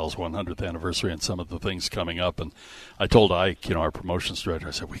KSL's 100th anniversary and some of the things coming up. And I told Ike, our promotions director,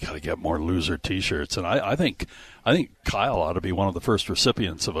 I said, we got to get more loser T-shirts. And I think Kyle ought to be one of the first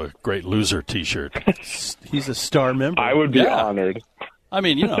recipients of a great loser T-shirt. He's a star member. I would be honored. I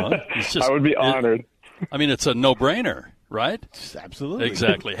mean, it's just. I would be honored. It's a no-brainer, right? Absolutely.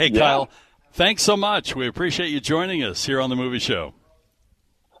 Exactly. Hey, yeah. Kyle, thanks so much. We appreciate you joining us here on the Movie Show.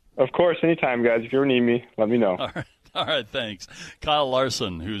 Of course, anytime, guys. If you ever need me, let me know. All right, thanks. Kyle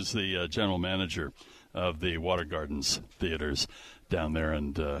Larson, who's the general manager of the Water Gardens Theaters down there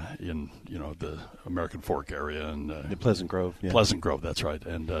and in the American Fork area and Pleasant Grove. Yeah. Pleasant Grove, that's right,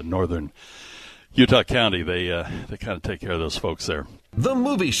 and northern Utah County. They kind of take care of those folks there. The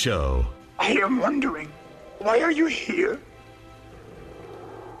Movie Show. I am wondering, why are you here?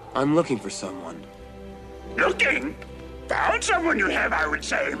 I'm looking for someone. Looking? Found someone you have, I would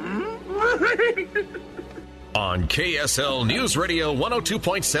say. On KSL News Radio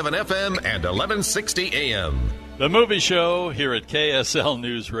 102.7 FM and 1160 AM. The Movie Show here at KSL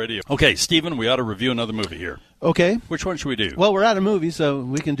News Radio. Okay, Stephen, we ought to review another movie here. Okay. Which one should we do? Well, we're out of movies, so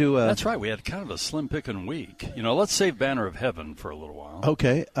we can do... That's right. We had kind of a slim picking week. Let's save Banner of Heaven for a little while.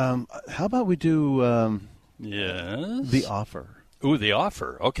 Okay. How about we do... Yes? The Offer. Ooh, The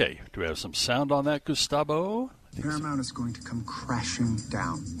Offer. Okay. Do we have some sound on that, Gustavo? Paramount is going to come crashing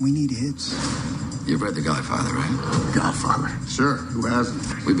down. We need hits. You've read The Godfather, right? Godfather? Sure. Who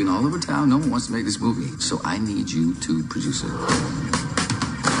hasn't? We've been all over town. No one wants to make this movie. So I need you to produce it.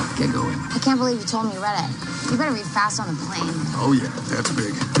 Get going. I can't believe you told me you read it. You better read fast on the plane. Oh, yeah. That's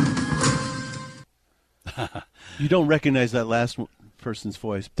big. You don't recognize that last person's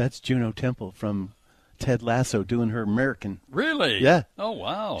voice. That's Juno Temple from Ted Lasso doing her American. Really? Yeah. Oh,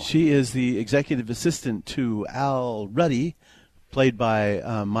 wow. She is the executive assistant to Al Ruddy, played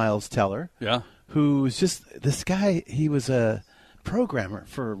by Miles Teller. Yeah. Who's just, this guy, he was a programmer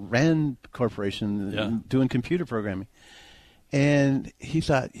for Rand Corporation, doing computer programming. And he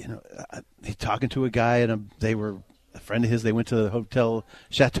thought, he's talking to a guy, and they were a friend of his. They went to the hotel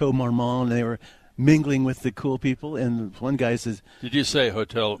Chateau Marmont, and they were mingling with the cool people. And one guy says... Did you say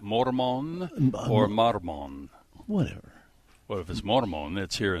Hotel Mormon or Marmon? Whatever. Well, if it's Mormon,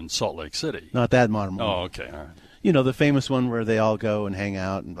 it's here in Salt Lake City. Not that Marmon. Oh, okay. All right. The famous one where they all go and hang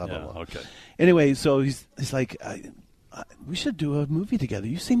out and blah, blah, blah. Okay. Anyway, so he's like... we should do a movie together.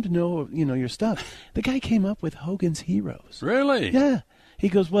 You seem to know, your stuff. The guy came up with Hogan's Heroes. Really? Yeah. He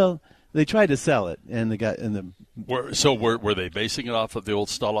goes, well, they tried to sell it, and the guy and the. Were they basing it off of the old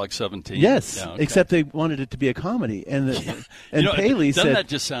Stalag 17? Yes, yeah, okay. Except they wanted it to be a comedy, and Paley said, "Doesn't that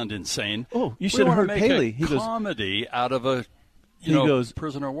just sound insane?" Oh, you should have heard Paley. He goes, comedy out of a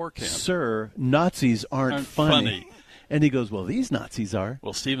prisoner of war camp. Sir, Nazis aren't funny. And he goes, well, these Nazis are.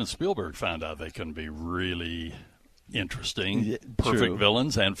 Well, Steven Spielberg found out they can be really interesting, perfect true.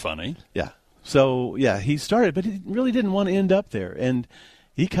 Villains and funny. Yeah. So, he started, but he really didn't want to end up there. And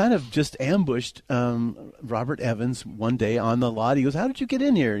he kind of just ambushed Robert Evans one day on the lot. He goes, how did you get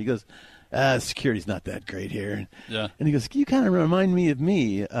in here? He goes, security's not that great here. Yeah. And he goes, you kind of remind me of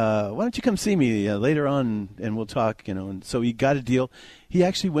me. Why don't you come see me later on and we'll talk, And so he got a deal. He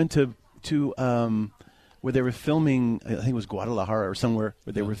actually went to where they were filming, I think it was Guadalajara or somewhere,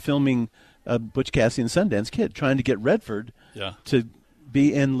 where they were filming Butch Cassidy and Sundance Kid, trying to get Redford to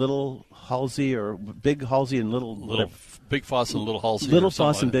be in Little Halsey or Big Halsey and Little Big Foss and Little Halsey. Little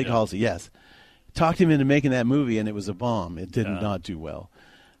Foss and Big Halsey, yes. Talked him into making that movie, and it was a bomb. It did not do well.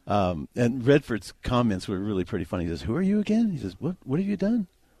 And Redford's comments were really pretty funny. He says, who are you again? He says, what have you done?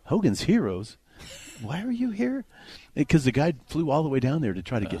 Hogan's Heroes. Why are you here? Because the guy flew all the way down there to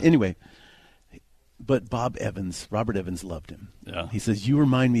try to get... Anyway... But Robert Evans loved him. Yeah. He says, you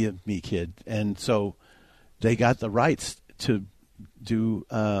remind me of me, kid. And so they got the rights to do...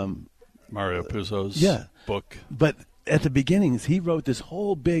 Mario Puzo's book. But at the beginnings, he wrote this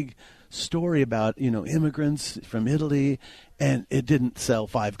whole big story about, immigrants from Italy, and it didn't sell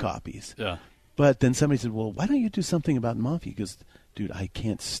 5 copies. Yeah. But then somebody said, well, why don't you do something about mafia? Because, dude, I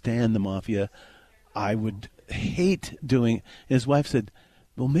can't stand the mafia. I would hate doing... And his wife said,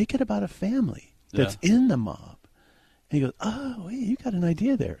 well, make it about a family that's in the mob. And he goes, oh, hey, you got an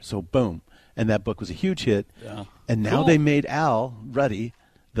idea there. So, boom. And that book was a huge hit. Yeah. And now they made Al Ruddy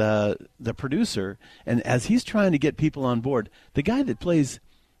the producer. And as he's trying to get people on board, the guy that plays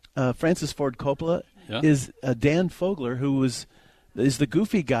Francis Ford Coppola is Dan Fogler, who is the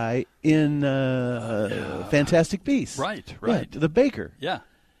goofy guy in Fantastic Beasts. Right. Yeah, the baker. Yeah.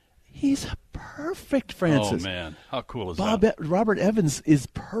 He's perfect, Francis. Oh, man. How cool is that? Robert Evans is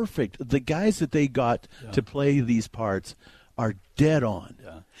perfect. The guys that they got to play these parts are dead on.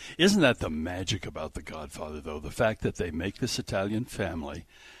 Yeah. Isn't that the magic about The Godfather, though? The fact that they make this Italian family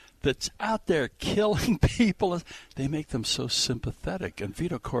that's out there killing people, they make them so sympathetic. And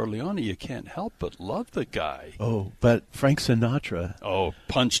Vito Corleone, you can't help but love the guy. Oh, but Frank Sinatra... Oh,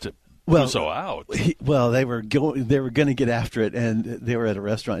 punched it. Out. They were going to get after it, and they were at a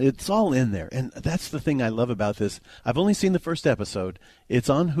restaurant. It's all in there, and that's the thing I love about this. I've only seen the first episode. It's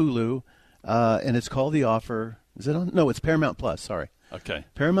on Hulu, and it's called The Offer. Is it on? No, it's Paramount Plus. Sorry, Okay.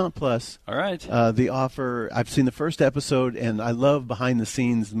 Paramount Plus. All right. The offer, I've seen the first episode, and I love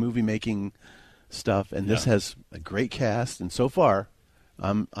behind-the-scenes movie-making stuff, and this has a great cast, and so far,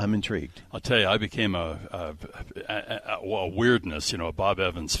 I'm intrigued. I'll tell you, I became a weirdness, a Bob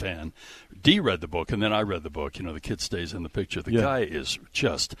Evans fan. Dee read the book, and then I read the book. The kid stays in the picture. The guy is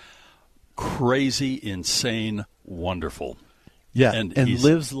just crazy, insane, wonderful. Yeah, and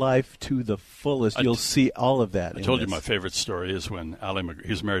lives life to the fullest. You'll see all of that. I told you my favorite story is when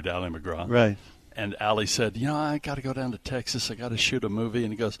he's married to Ally McGraw. Right. And Ally said, I got to go down to Texas. I got to shoot a movie.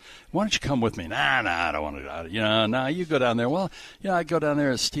 And he goes, why don't you come with me? Nah, I don't want to go. Nah, you go down there. Well, I go down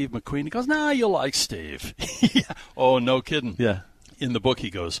there as Steve McQueen. He goes, nah, you'll like Steve. Oh, no kidding. Yeah. In the book, he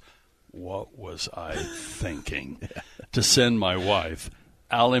goes, what was I thinking to send my wife,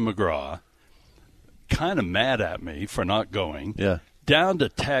 Ally McGraw, kind of mad at me for not going, down to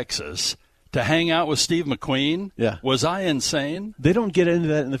Texas to hang out with Steve McQueen? Yeah. Was I insane? They don't get into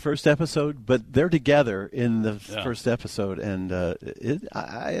that in the first episode, but they're together in the first episode, and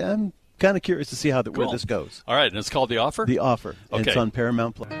I'm kind of curious to see where this goes. All right, and it's called The Offer? The Offer. Okay. It's on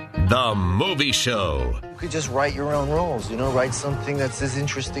Paramount Plus. The Movie Show. You could just write your own roles, write something that's as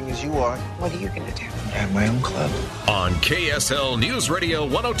interesting as you are. What are you going to do? I have my own club. On KSL News Radio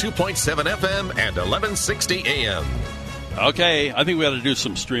 102.7 FM and 1160 AM. Okay, I think we got to do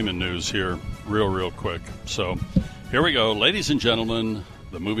some streaming news here real quick. So here we go. Ladies and gentlemen,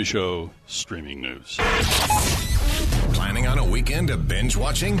 the Movie Show streaming news. Planning on a weekend of binge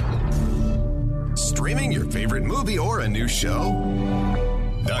watching? Streaming your favorite movie or a new show?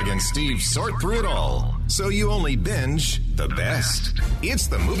 Doug and Steve sort through it all, so you only binge the best. It's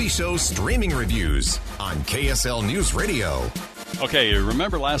the Movie Show streaming reviews on KSL News Radio. Okay,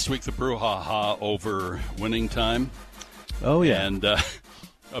 remember last week the brouhaha over Winning Time? Oh, yeah. And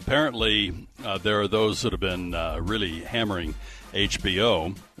apparently there are those that have been really hammering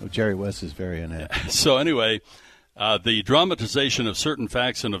HBO. Oh, Jerry West is very unhappy. So anyway, the dramatization of certain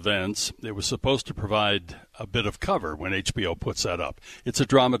facts and events, it was supposed to provide a bit of cover when HBO puts that up. It's a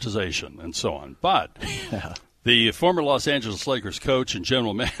dramatization and so on. But the former Los Angeles Lakers coach and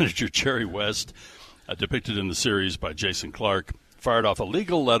general manager Jerry West, depicted in the series by Jason Clarke, fired off a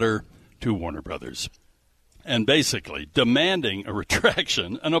legal letter to Warner Brothers. And basically demanding a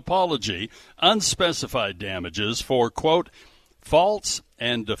retraction, an apology, unspecified damages for, quote, false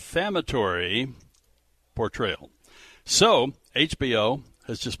and defamatory portrayal. So HBO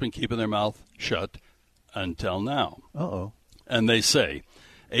has just been keeping their mouth shut until now. Uh-oh. And they say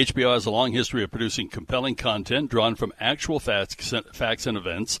HBO has a long history of producing compelling content drawn from actual facts and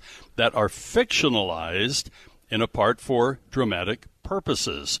events that are fictionalized in a part for dramatic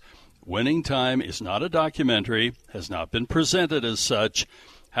purposes. Winning Time is not a documentary, has not been presented as such.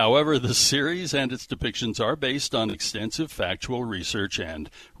 However, the series and its depictions are based on extensive factual research and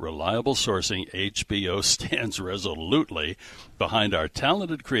reliable sourcing. HBO stands resolutely behind our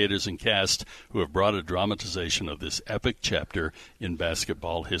talented creators and cast who have brought a dramatization of this epic chapter in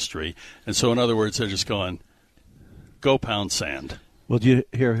basketball history. And so, in other words, they're just going, go pound sand. Well, do you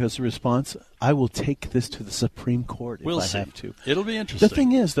hear his response? I will take this to the Supreme Court if I have to. It'll be interesting. The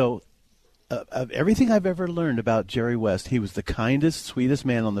thing is, though, of everything I've ever learned about Jerry West, he was the kindest, sweetest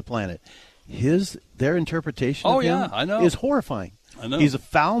man on the planet. Their interpretation of him is horrifying. I know. He's a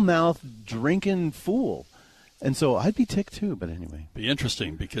foul-mouthed, drinking fool. And so I'd be ticked, too, but anyway. Be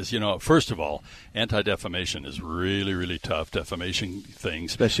interesting because, first of all, anti-defamation is really, really tough. Defamation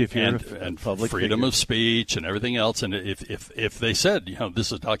things. Especially if you're and a public freedom figure. of speech and everything else. And if they said, this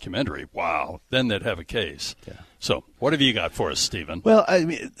is a documentary, wow, then they'd have a case. Yeah. So what have you got for us, Stephen? Well, I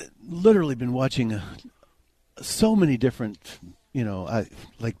mean, literally been watching so many different,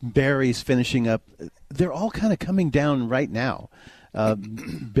 like Barry's finishing up. They're all kind of coming down right now.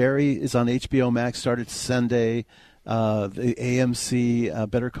 Barry is on HBO Max, started Sunday. The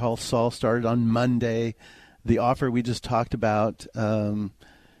AMC Better Call Saul started on Monday. The Offer we just talked about.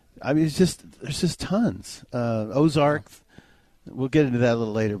 There's just tons. Ozark, we'll get into that a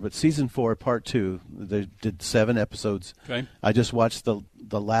little later, but season 4, part 2, they did 7 episodes. Okay. I just watched the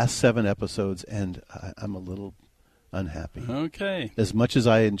last 7 episodes, and I'm a little unhappy. Okay. As much as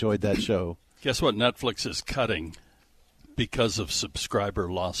I enjoyed that show. Guess what Netflix is cutting because of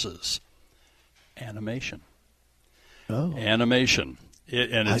subscriber losses? Animation. Oh. Animation.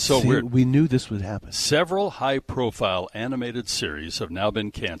 It's so weird. We knew this would happen. Several high-profile animated series have now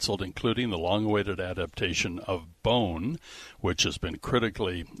been canceled, including the long-awaited adaptation of Bone, which has been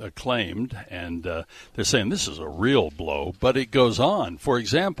critically acclaimed. And they're saying this is a real blow, but it goes on. For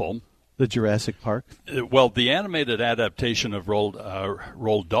example, the Jurassic Park? Well, the animated adaptation of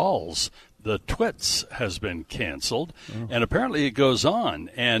Roald Dahl's The Twits has been canceled, and apparently it goes on.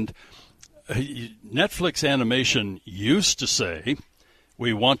 And Netflix Animation used to say,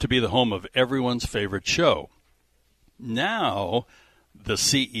 we want to be the home of everyone's favorite show. Now, the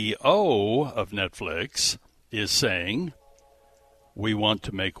CEO of Netflix is saying, we want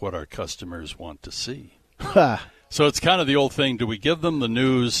to make what our customers want to see. So it's kind of the old thing. Do we give them the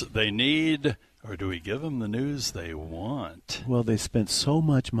news they need, or do we give them the news they want? Well, they spent so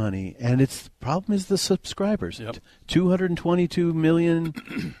much money, and the problem is the subscribers. Yep. 222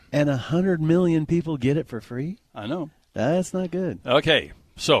 million and 100 million people get it for free? I know. That's not good. Okay,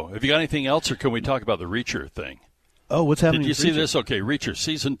 so have you got anything else, or can we talk about the Reacher thing? Oh, what's happening? Did you with see Reacher? this? Okay, Reacher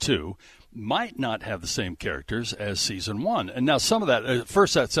Season 2 might not have the same characters as Season 1. And now some of that, at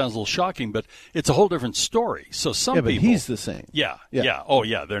first that sounds a little shocking, but it's a whole different story. So some but people... he's the same. Yeah. Oh,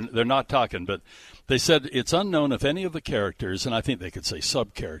 yeah, they're not talking, but they said it's unknown if any of the characters, and I think they could say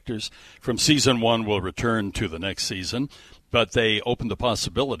sub-characters, from Season 1 will return to the next season. But they opened the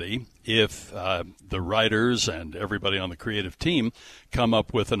possibility if the writers and everybody on the creative team come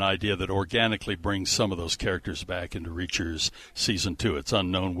up with an idea that organically brings some of those characters back into Reacher's Season 2. It's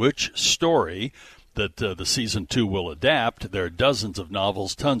unknown which story that the Season 2 will adapt. There are dozens of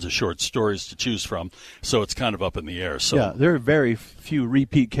novels, tons of short stories to choose from, so it's kind of up in the air. So yeah, there are very few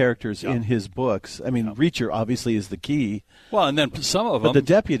repeat characters in his books. I mean, Reacher obviously is the key. Well, and then some of them... But the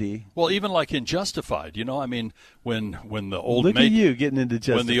deputy... Well, even like in Justified, I mean, when the old... Look at you getting into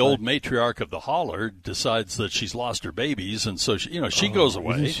Justified. When the old matriarch of the Holler decides that she's lost her babies, and so, she goes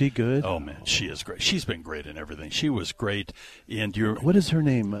away. Isn't she good? Oh, man, she is great. She's been great in everything. She was great in... What is her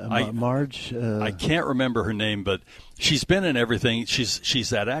name? Marge? I can't remember her name, but she's been in everything. She's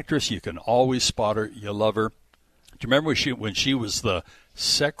that actress. You can always spot her. You love her. Do you remember when she was the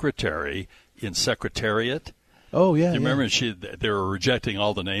secretary in Secretariat? Oh, yeah. Do you remember they were rejecting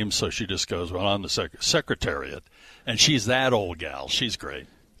all the names, so she just goes, well, I'm the Secretariat. And she's that old gal. She's great.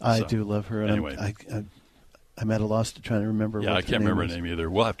 I do love her. And anyway. I'm at a loss to try to remember Yeah, what I can't remember her is. name either.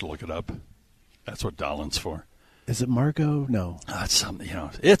 We'll have to look it up. That's what Dahlon's for. Is it Margot? No. It's something,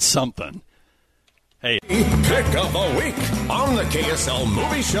 it's something. Hey. Pick of the Week on the KSL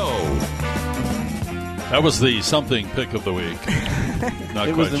Movie Show. That was the something pick of the week. Not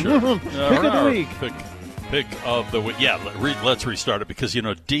it quite was sure. Pick of the week. Pick of the week. Yeah, let's restart it because,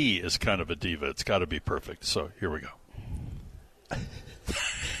 D is kind of a diva. It's got to be perfect. So here we go.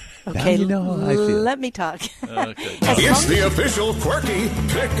 Okay, now you know how I feel. Let me talk. Okay. It's the official quirky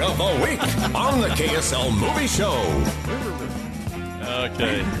pick of the week on the KSL Movie Show.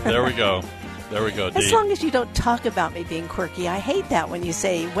 Okay, there we go. There we go, Dee. As long as you don't talk about me being quirky. I hate that when you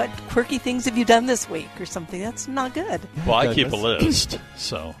say, what quirky things have you done this week or something. That's not good. Well, I keep a list,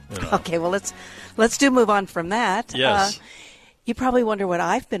 so. Okay, well, let's move on from that. Yes. You probably wonder what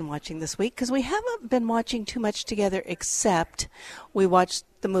I've been watching this week because we haven't been watching too much together except we watched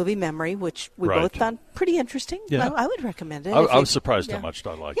the movie Memory, which we both found pretty interesting. Yeah. I would recommend it. I was surprised how much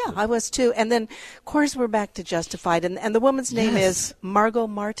I liked it. Yeah, I was too. And then, of course, we're back to Justified. And the woman's name is Margot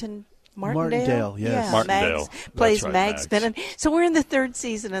Martindale. Martindale, yes. Yeah, Martindale. Mags plays That's right, Mags Mags. Bennon. So we're in the third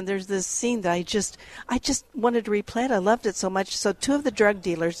season, and there's this scene that I just wanted to replay it. I loved it so much. So two of the drug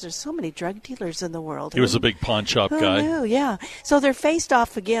dealers, there's so many drug dealers in the world. He was a big pawn shop Who guy. knew? Yeah. So they're faced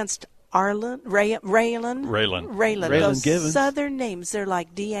off against Raylan. Those Givens. Southern names. They're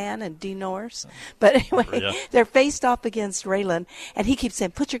like Deanne and Dee Norris. But anyway, they're faced off against Raylan, and he keeps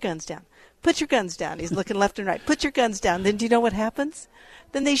saying, put your guns down. Put your guns down. He's looking left and right. Put your guns down. Then do you know what happens?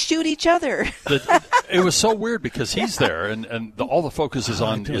 Then they shoot each other. It was so weird because he's there, and all the focus is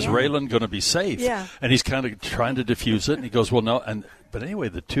on, is Raylan going to be safe? Yeah. And he's kind of trying to diffuse it, and he goes, well, no. But anyway,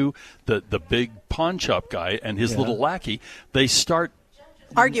 the big pawn shop guy and his little lackey, they start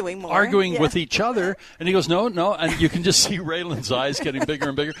arguing with each other, and he goes, no, and you can just see Raylan's eyes getting bigger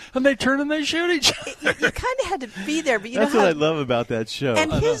and bigger, and they turn and they shoot each other. You kind of had to be there, but That's what I love about that show.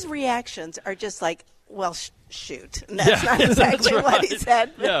 And his reactions are just like, well, shoot. And that's not exactly that's what he right.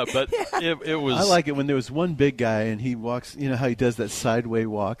 said. Yeah, but it was... I like it when there was one big guy and he walks, you know how he does that sideway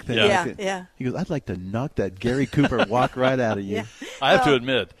walk thing? Yeah. He goes, I'd like to knock that Gary Cooper walk right out of you. Yeah. I have to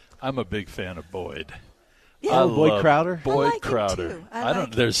admit, I'm a big fan of Boyd. Yeah. Boyd Crowder? Boyd Crowder. I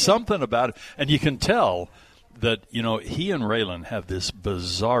don't. There's something about it, and you can tell that he and Raylan have this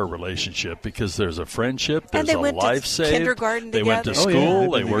bizarre relationship because there's a friendship, there's they a went life to saved. kindergarten They went to together. school.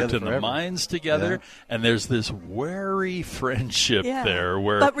 They've They been worked in together the forever. mines together, and there's this wary friendship there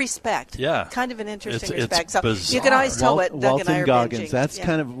where. But respect. Yeah. Kind of an interesting It's respect. So bizarre. you can always tell what Doug Walton and I are Goggins. binging. That's Yeah.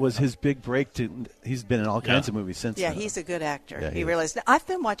 kind of was his big break. He's been in all kinds of movies since. Yeah, then. he's a good actor. Yeah, he really is. Now, I've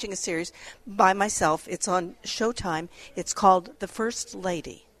been watching a series by myself. It's on Showtime. It's called The First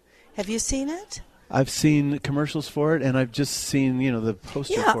Lady. Have you seen it? I've seen commercials for it, and I've just seen, the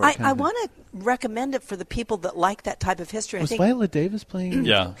poster for it. Yeah, I want to recommend it for the people that like that type of history. Was Viola Davis playing?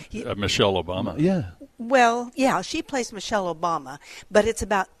 Yeah, Michelle Obama. Yeah. Well, yeah, she plays Michelle Obama, but it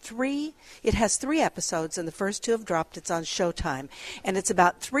has 3 episodes, and the first 2 have dropped. It's on Showtime, and it's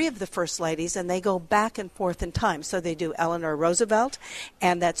about 3 of the first ladies, and they go back and forth in time. So they do Eleanor Roosevelt,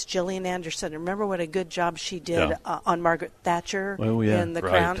 and that's Gillian Anderson. Remember what a good job she did on Margaret Thatcher in The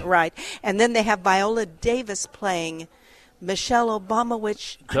Crown? Right. And then they have Viola Davis playing Michelle Obama,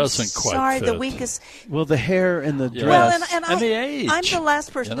 which doesn't quite fit. The weakest. Well, the hair and the dress. Well, and the age. I'm the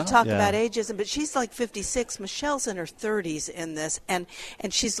last person to talk about ageism, but she's like 56. Michelle's in her 30s in this, and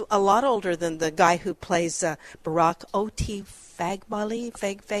she's a lot older than the guy who plays Barack O.T.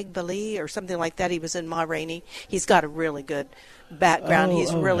 Fagbali or something like that. He was in Ma Rainey. He's got a really good background.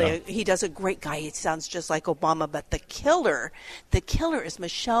 He does a great guy. He sounds just like Obama, but the killer is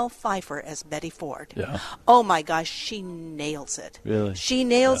Michelle Pfeiffer as Betty Ford. Yeah. Oh my gosh, she nails it. Really? She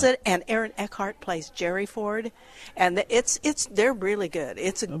nails it, and Aaron Eckhart plays Jerry Ford, and they're really good.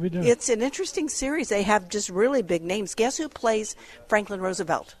 It's an interesting series. They have just really big names. Guess who plays Franklin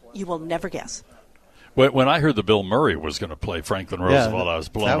Roosevelt? You will never guess. When I heard that Bill Murray was going to play Franklin Roosevelt, I was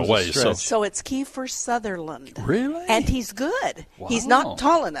blown away. So it's Kiefer Sutherland. Really? And he's good. Wow. He's not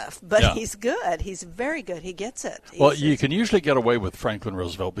tall enough, but he's good. He's very good. He gets it. You can usually get away with Franklin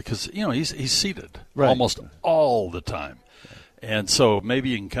Roosevelt because, he's seated almost all the time. And so maybe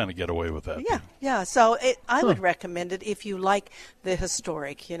you can kind of get away with that. Yeah. So I would recommend it if you like the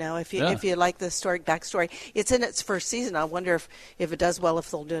historic, if you like the historic backstory. It's in its first season. I wonder if it does well,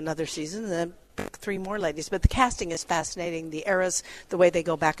 if they'll do another season, and then 3 more ladies. But the casting is fascinating. The eras, the way they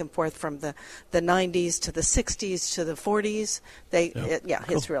go back and forth from the 90s to the 60s to the 40s.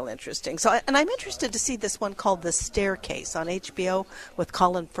 It's real interesting. So, and I'm interested to see this one called The Staircase on HBO with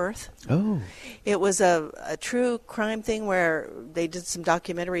Colin Firth. Oh. It was a true crime thing where they did some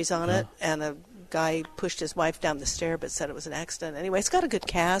documentaries on it, and a guy pushed his wife down the stair but said it was an accident. Anyway, it's got a good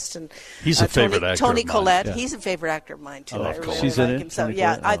cast, and he's a favorite actor. Tony of mine. Collette, Yeah. He's a favorite actor of mine too. I really She's like in him. it? So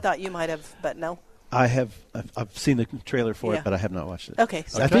I thought you might have, but no. I've seen the trailer for it, but I have not watched it. Okay.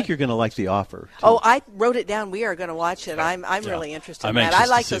 I think you're going to like The Offer, too. Oh, I wrote it down. We are going to watch it. I'm really interested in that. I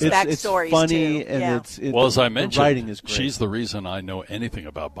like those backstories it's funny, too. And as I mentioned, the writing is great. She's the reason I know anything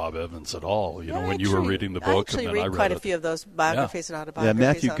about Bob Evans at all. When you were reading the book, I actually read quite a few of those biographies and autobiographies. Yeah,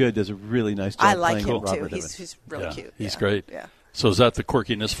 Matthew Good does a really nice job. I like playing him Robert too. Evans. He's really cute. He's great. Yeah. So is that the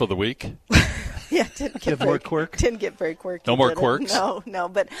quirkiness for the week? Yeah, didn't get very quirky. No more quirks? No.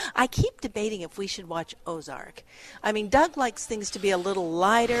 But I keep debating if we should watch Ozark. I mean, Doug likes things to be a little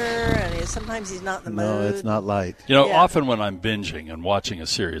lighter, and sometimes he's not in the mood. No, it's not light. Often when I'm binging and watching a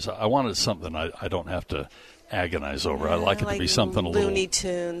series, I wanted something I don't have to agonize over. I like it to be something a little... Looney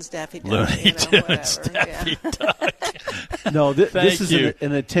Tunes, Daffy Duck. Looney Tunes, Daffy Duck. No, this is an attention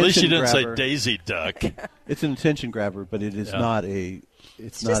grabber. At least you didn't say Daisy Duck. It's an attention grabber, but it is not a...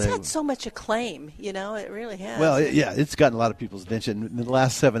 It's just had so much acclaim, it really has. Well, it's gotten a lot of people's attention. The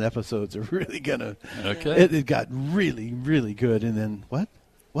last 7 episodes are really going to... Okay. It got really, really good, and then what?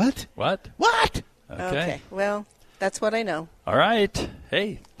 Okay. Well, that's what I know. All right.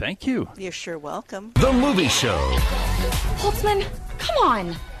 Hey, thank you. You're sure welcome. The Movie Show. Holtzman, come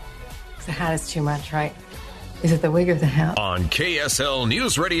on. The hat is too much, right? Is it the wig or the hat? On KSL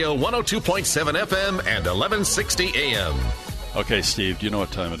News Radio 102.7 FM and 1160 AM. Okay, Steve, do you know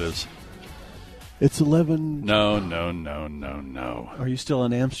what time it is? It's 11. No. Are you still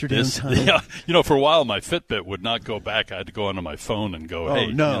in Amsterdam time? Yeah. For a while, my Fitbit would not go back. I had to go onto my phone and go,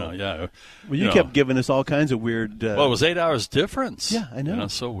 hey. No. Yeah. Well, you kept giving us all kinds of weird... Well, it was 8 hours difference. Yeah, I know.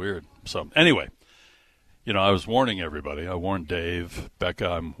 So weird. So, anyway, I was warning everybody. I warned Dave. Becca,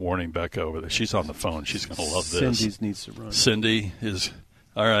 I'm warning Becca over there. She's on the phone. She's going to love this. Cindy needs to run. Cindy is...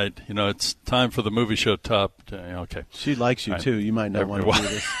 All right, it's time for the movie show top. Okay. She likes you, too. You might not want to do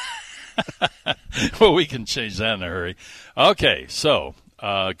this. Well, we can change that in a hurry. Okay, so,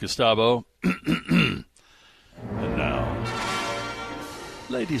 Gustavo. And now,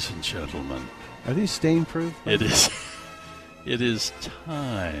 ladies and gentlemen. Are these stain-proof? It is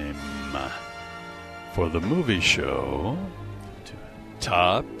time for the movie show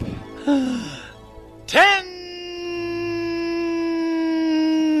top 10.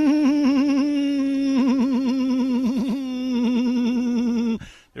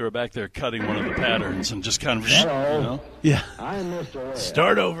 They were back there cutting one of the patterns and just kind of, Yeah. Start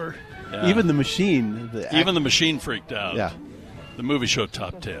Start over. Yeah. Even the machine. The machine freaked out. Yeah. The movie show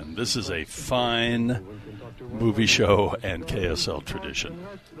top 10. This is a fine movie show and KSL tradition.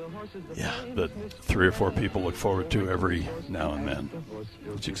 Yeah. That 3 or 4 people look forward to every now and then.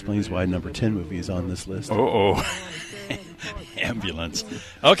 Which explains why number 10 movie is on this list. Oh. Ambulance.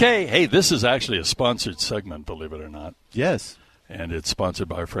 Okay, hey, this is actually a sponsored segment, believe it or not. Yes. And it's sponsored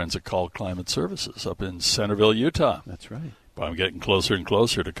by our friends at Call Climate Services up in Centerville, Utah. That's right. But I'm getting closer and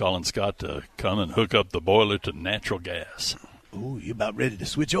closer to calling Scott to come and hook up the boiler to natural gas. Ooh, you're about ready to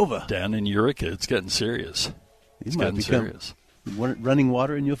switch over. Down in Eureka, it's getting serious. It's getting serious. Running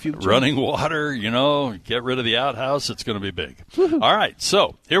water in your future? Running water, get rid of the outhouse. It's going to be big. All right,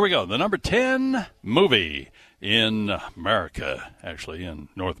 so here we go. The number 10 movie in America, actually in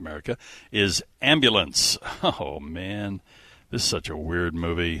North America, is Ambulance. Oh, man. This is such a weird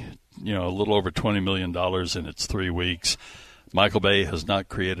movie. A little over $20 million in its 3 weeks. Michael Bay has not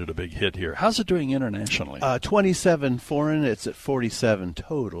created a big hit here. How's it doing internationally? 27 foreign. It's at 47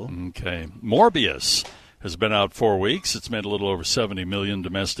 total. Okay. Morbius has been out 4 weeks. It's made a little over $70 million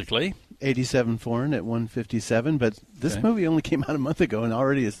domestically. 87 foreign at 157. But this movie only came out a month ago and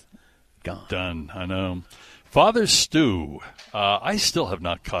already is gone. Done. I know. Father Stu. I still have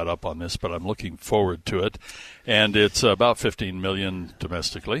not caught up on this, but I'm looking forward to it. And it's about $15 million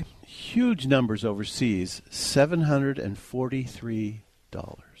domestically. Huge numbers overseas, $743.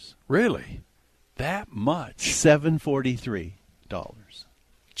 Really? That much? $743.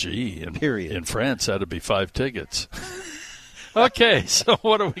 Gee, period. In France, that'd be 5 tickets. Okay, so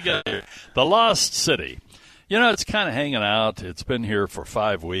what do we got here? The Lost City. It's kind of hanging out. It's been here for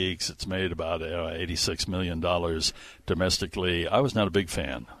 5 weeks. It's made about $86 million domestically. I was not a big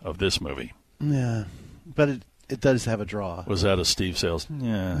fan of this movie. Yeah, but it does have a draw. Was that a Steve Sales?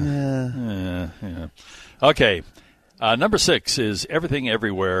 Yeah. Okay. Number 6 is Everything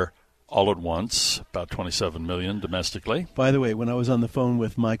Everywhere All at Once, about $27 million domestically. By the way, when I was on the phone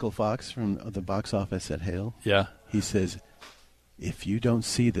with Michael Fox from the box office at Hale, he says, if you don't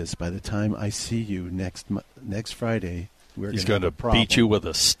see this by the time I see you next Friday, he's going to beat you with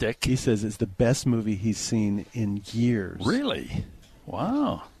a stick? He says it's the best movie he's seen in years. Really?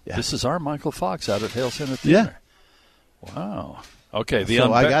 Wow. Yeah. This is our Michael Fox out at Hale Center Yeah. Theater. Wow. Okay.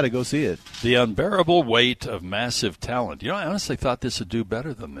 So I got to go see it. The Unbearable Weight of Massive Talent. I honestly thought this would do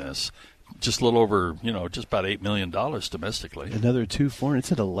better than this. Just a little over, just about $8 million domestically. Another 2 foreign.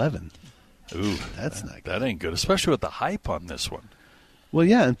 It's at 11. Ooh, that's not good. That ain't good, especially with the hype on this one. Well,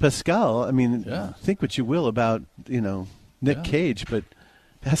 yeah, and Pascal, think what you will about, Nick Cage, but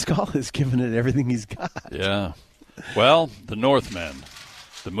Pascal has given it everything he's got. Yeah. Well, The Northman,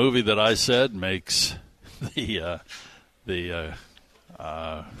 the movie that I said makes the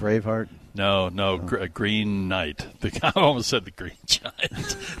Braveheart? No, Green Knight. I almost said the Green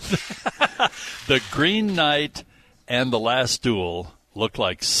Giant. The Green Knight and The Last Duel look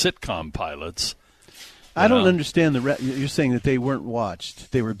like sitcom pilots. I don't understand you're saying that they weren't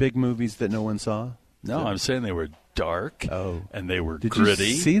watched. They were big movies that no one saw? No, I'm saying they were dark and they were Did gritty.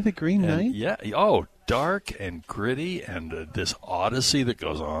 You see The Green Knight? Yeah. Oh, dark and gritty and this odyssey that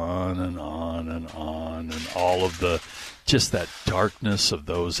goes on and on and on and all of just that darkness of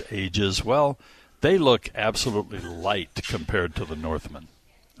those ages. Well, they look absolutely light compared to The Northman.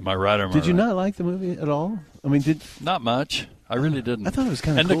 Am I right or am I Did you right? not like the movie at all? I mean, Not much. I really didn't. I thought it was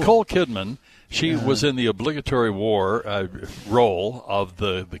kind of cool. And Nicole Kidman, she was in the obligatory role of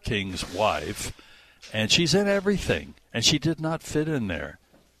the king's wife, and she's in everything, and she did not fit in there.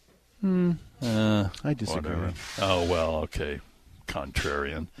 I disagree. Whatever. Oh, well, okay.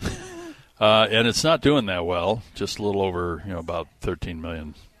 Contrarian. And it's not doing that well, just a little over, about $13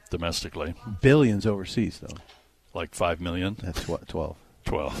 million domestically. Billions overseas, though. Like $5 million? That's what, 12.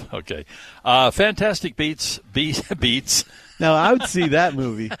 12, okay. Fantastic Beats. Now, I would see that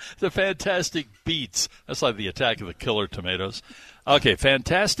movie. The Fantastic Beats. That's like the Attack of the Killer Tomatoes. Okay,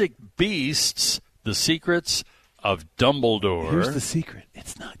 Fantastic Beasts, The Secrets of Dumbledore. Here's the secret.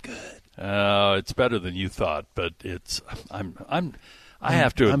 It's not good. It's better than you thought, but it's I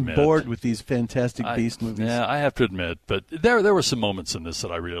have to admit. I'm bored with these Fantastic Beast movies. Yeah, I have to admit. But there were some moments in this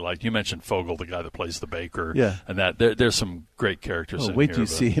that I really liked. You mentioned Fogel, the guy that plays the baker. Yeah. And there's some great characters in here. Wait till you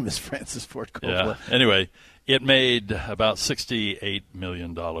see him as Francis Ford Coppola. Yeah. Anyway, it made about $68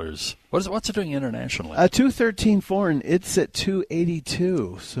 million. What's it doing internationally? 213 foreign. It's at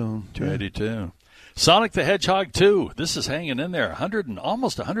 282. So 282. Sonic the Hedgehog 2. This is hanging in there.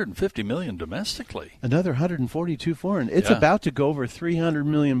 Almost $150 million domestically. Another 142 foreign. It's about to go over $300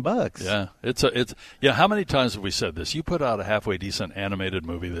 million. Yeah, it's how many times have we said this? You put out a halfway decent animated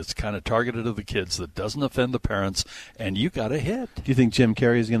movie that's kind of targeted at the kids, that doesn't offend the parents, and you got a hit. Do you think Jim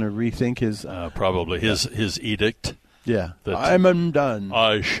Carrey is going to rethink his probably his edict? Yeah, I'm undone.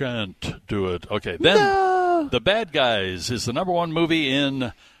 I shan't do it. Okay, then. No! The Bad Guys is the number one movie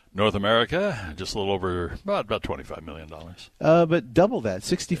in North America, just a little over about $25 million. But double that,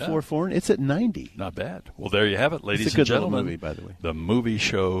 64 foreign. It's at 90. Not bad. Well, there you have it, ladies It's a good and gentlemen. little movie, by the way. The Movie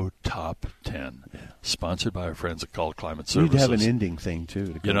Show Top 10, sponsored by our friends at Called Climate Services. We'd have an ending thing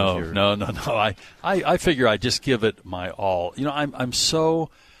too. To No. I figure I just give it my all. I'm so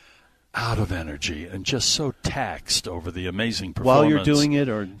out of energy and just so taxed over the amazing performance. While you're doing it,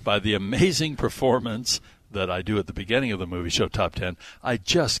 or by the amazing performance that I do at the beginning of the Movie Show Top 10, I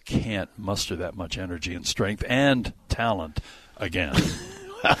just can't muster that much energy and strength and talent again.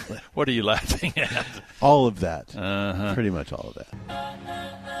 What are you laughing at? All of that. Uh-huh. Pretty much all of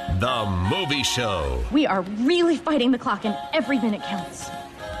that. The Movie Show. We are really fighting the clock, and every minute counts.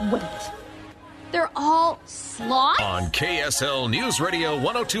 Wait. They're all sloths? On KSL News Radio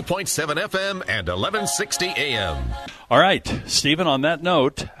 102.7 FM and 1160 AM. All right, Stephen, on that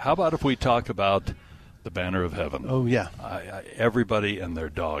note, how about if we talk about The Banner of Heaven? Oh, yeah. Everybody and their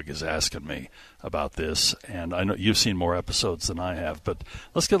dog is asking me about this, and I know you've seen more episodes than I have, but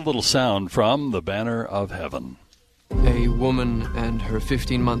let's get a little sound from The Banner of Heaven. A woman and her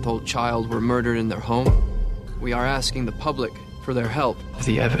 15-month-old child were murdered in their home. We are asking the public for their help.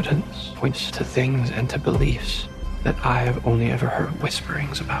 The evidence points to things and to beliefs that I have only ever heard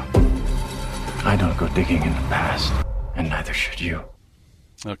whisperings about. I don't go digging in the past, and neither should you.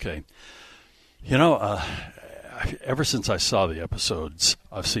 Okay. Ever since I saw the episodes,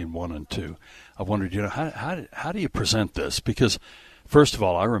 I've seen 1 and 2, I've wondered, how do you present this? Because, first of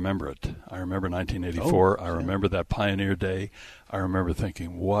all, I remember it. I remember 1984. I remember that Pioneer Day. I remember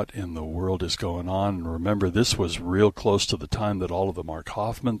thinking, what in the world is going on? And remember, this was real close to the time that all of the Mark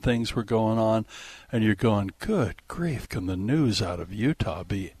Hoffman things were going on. And you're going, good grief, can the news out of Utah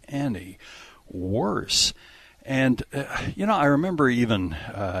be any worse? And, I remember even,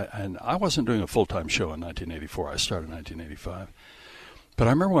 and I wasn't doing a full-time show in 1984. I started in 1985. But I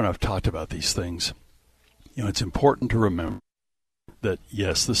remember when I've talked about these things, it's important to remember that,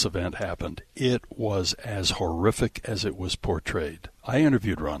 yes, this event happened. It was as horrific as it was portrayed. I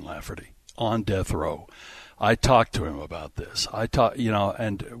interviewed Ron Lafferty on death row. I talked to him about this.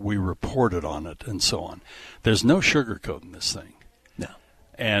 And we reported on it and so on. There's no sugarcoating this thing.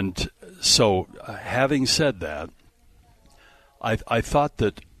 And so, having said that, I thought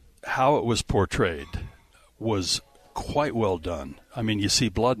that how it was portrayed was quite well done. I mean, you see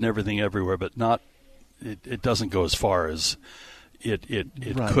blood and everything everywhere, but it doesn't go as far as it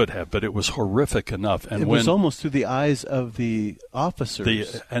right. could have. But it was horrific enough. And it was almost through the eyes of the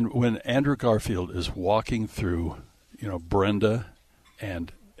officers. And when Andrew Garfield is walking through, Brenda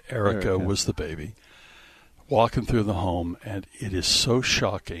and Erica was the baby, walking through the home, and it is so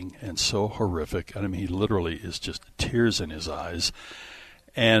shocking and so horrific. And I mean, he literally is just tears in his eyes.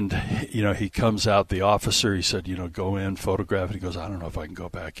 And, he comes out, the officer, he said, go in, photograph it. He goes, I don't know if I can go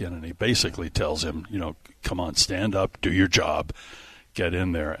back in. And he basically tells him, come on, stand up, do your job, get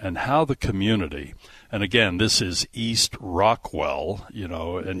in there. And how the community, and again, this is East Rockwell,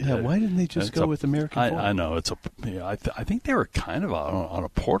 And, why didn't they just go with American Folk? I know. I think they were kind of on a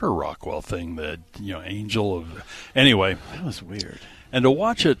Porter Rockwell thing, that, Angel of... Anyway. That was weird. And to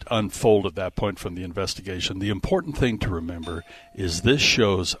watch it unfold at that point from the investigation, the important thing to remember is this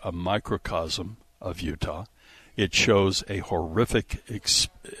shows a microcosm of Utah. It shows a horrific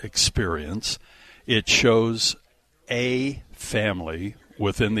experience. It shows a family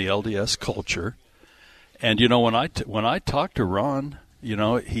within the LDS culture. And, when I talked to Ron,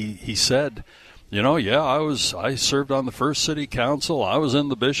 he said, I served on the first city council. I was in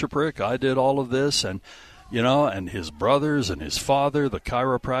the bishopric. I did all of this. And, and his brothers and his father, the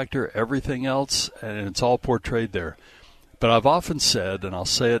chiropractor, everything else, and it's all portrayed there. But I've often said, and I'll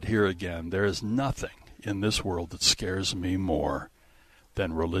say it here again, there is nothing in this world that scares me more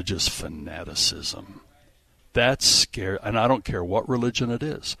than religious fanaticism. That's scary, and I don't care what religion it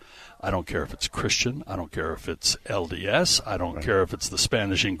is. I don't care if it's Christian. I don't care if it's LDS. I don't care if it's the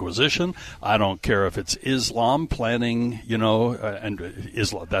Spanish Inquisition. I don't care if it's Islam planning, and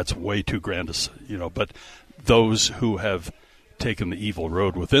Islam, that's way too grand, but those who have taken the evil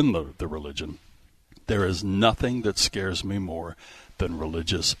road within the religion, there is nothing that scares me more than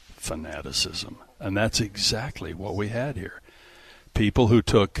religious fanaticism. And that's exactly what we had here. People who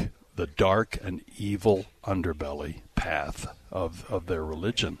took the dark and evil underbelly path of their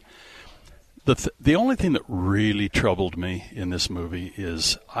religion. The only thing that really troubled me in this movie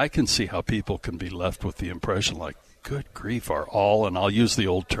is I can see how people can be left with the impression like, good grief, are all, and I'll use the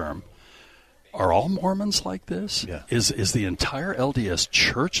old term, are all Mormons like this? Yeah. Is the entire LDS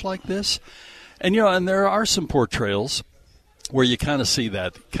church like this? And, and there are some portrayals where you kind of see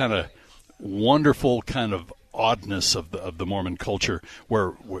that kind of wonderful kind of oddness of the Mormon culture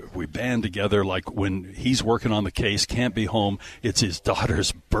where we band together, like when he's working on the case, can't be home, it's his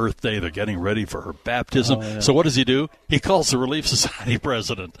daughter's birthday, they're getting ready for her baptism. Oh, yeah. So what does he do? He calls the Relief Society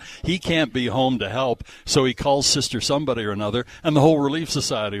president. He can't be home to help, so he calls Sister somebody or another, and the whole Relief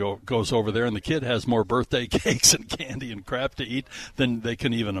Society goes over there, and the kid has more birthday cakes and candy and crap to eat than they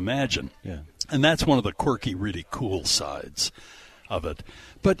can even imagine. Yeah. And that's one of the quirky, really cool sides of it.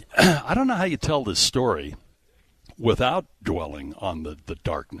 But I don't know how you tell this story without dwelling on the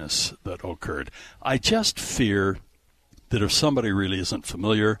darkness that occurred. I just fear that if somebody really isn't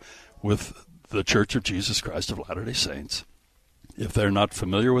familiar with the Church of Jesus Christ of Latter-day Saints, if they're not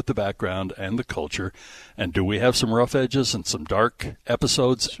familiar with the background and the culture, and do we have some rough edges and some dark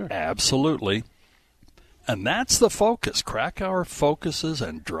episodes? Sure. Absolutely. And that's the focus. Krakauer focuses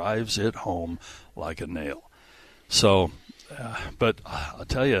and drives it home like a nail. So, but I'll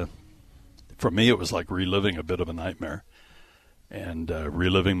tell you, for me, it was like reliving a bit of a nightmare and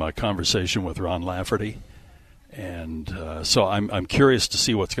reliving my conversation with Ron Lafferty. And so I'm curious to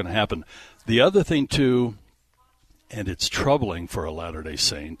see what's going to happen. The other thing, too, and it's troubling for a Latter-day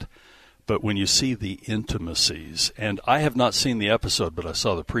Saint, but when you see the intimacies, and I have not seen the episode, but I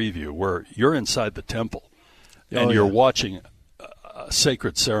saw the preview, where you're inside the temple and you're watching a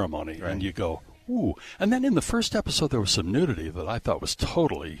sacred ceremony, right, and you go, ooh. And then in the first episode, there was some nudity that I thought was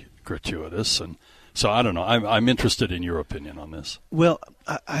totally gratuitous, and so I don't know. I'm interested in your opinion on this. Well,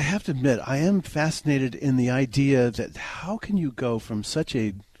 I have to admit, I am fascinated in the idea that how can you go from such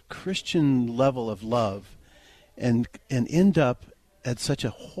a Christian level of love and end up at such a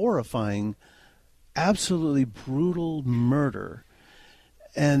horrifying, absolutely brutal murder?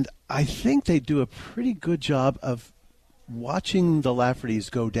 And I think they do a pretty good job of watching the Laffertys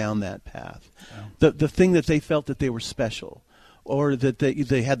go down that path. Yeah. The thing that they felt that they were special, or that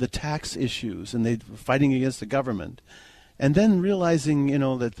they had the tax issues and they were fighting against the government, and then realizing,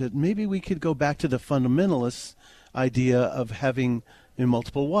 that maybe we could go back to the fundamentalist idea of having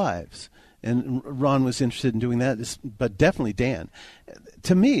multiple wives. And Ron was interested in doing that, but definitely Dan.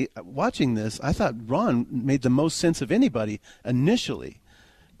 To me, watching this, I thought Ron made the most sense of anybody initially.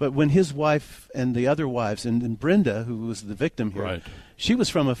 But when his wife and the other wives, and Brenda, who was the victim here, right, she was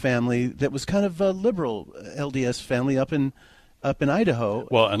from a family that was kind of a liberal LDS family up in Idaho.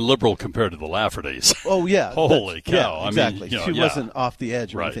 Well, and liberal compared to the Laffertys. Oh, yeah. Holy cow. Yeah, exactly. I mean, she wasn't off the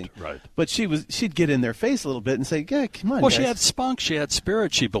edge or anything. Right. But she'd get in their face a little bit and say, yeah, come on, well, guys. She had spunk. She had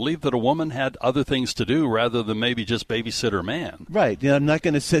spirit. She believed that a woman had other things to do rather than maybe just babysit her man. Right. I'm not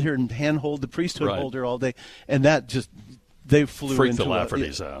going to sit here and handhold the priesthood holder all day. And that just... They freaked the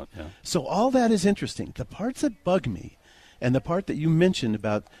Laffertys out. Yeah. So all that is interesting. The parts that bug me, and the part that you mentioned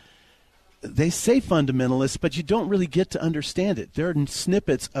about, they say fundamentalists, but you don't really get to understand it. There are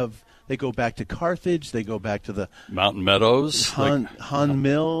snippets of, they go back to Carthage, they go back to the Mountain Meadows, Han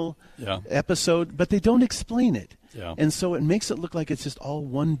Mill episode, but they don't explain it. Yeah. And so it makes it look like it's just all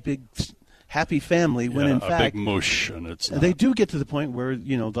one big happy family, when in fact a big mush, and it's not. They do get to the point where the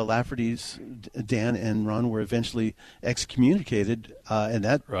Laffertys, Dan and Ron, were eventually excommunicated, and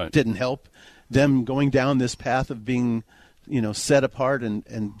that didn't help them going down this path of being set apart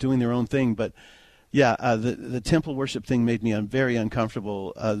and doing their own thing. But the temple worship thing made me very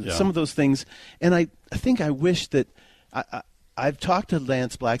uncomfortable. Some of those things, and I think I wish that I've talked to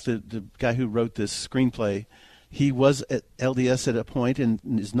Lance Black, the guy who wrote this screenplay. He was at LDS at a point and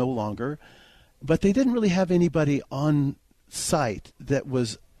is no longer. But they didn't really have anybody on site that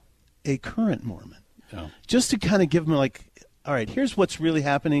was a current Mormon. Yeah. Just to kind of give them all right, here's what's really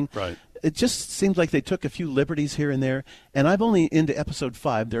happening. Right. It just seems like they took a few liberties here and there. And I'm only into episode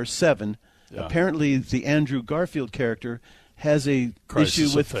 5. There are 7. Yeah. Apparently the Andrew Garfield character has a issue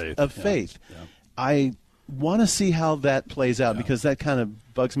with faith. Yeah. I want to see how that plays out because that kind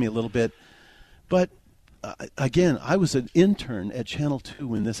of bugs me a little bit. But again, I was an intern at Channel 2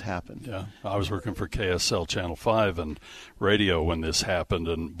 when this happened. Yeah, I was working for KSL Channel 5 and radio when this happened,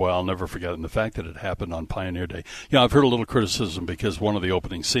 and boy, I'll never forget it. And the fact that it happened on Pioneer Day. I've heard a little criticism because one of the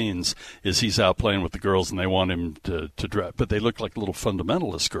opening scenes is he's out playing with the girls, and they want him to dress, but they look like little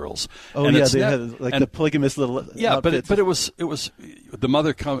fundamentalist girls. Oh, and they had the polygamous little outfits. But it was the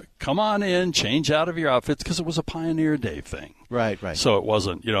mother come on in, change out of your outfits, because it was a Pioneer Day thing. Right. So it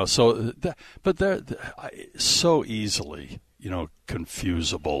wasn't, but they're so easily,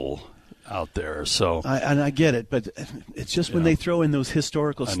 confusable out there. So I get it, but it's just when they throw in those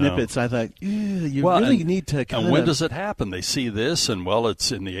historical snippets, I thought, you really need to kind of... And when does it happen? They see this, and,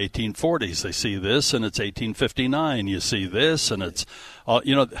 it's in the 1840s. They see this, and it's 1859. You see this, and it's...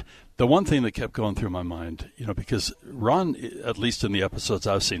 the one thing that kept going through my mind, because Ron, at least in the episodes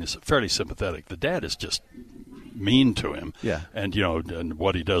I've seen, is fairly sympathetic. The dad is just mean to him. Yeah. And, and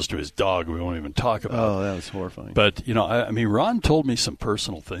what he does to his dog, we won't even talk about. Oh, that was horrifying. But, Ron told me some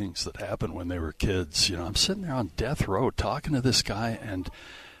personal things that happened when they were kids. I'm sitting there on death row talking to this guy, and,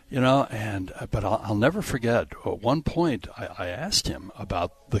 but I'll never forget. At one point, I asked him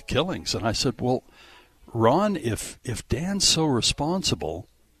about the killings, and I said, well, Ron, if Dan's so responsible,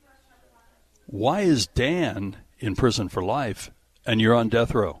 why is Dan in prison for life and you're on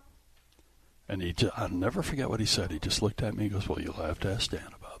death row? And I'll never forget what he said. He just looked at me and goes, well, you'll have to ask Dan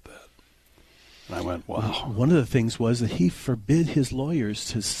about that. And I went, wow. One of the things was that he forbid his lawyers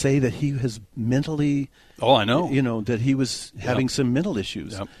to say that he has mentally... Oh, I know. That he was having some mental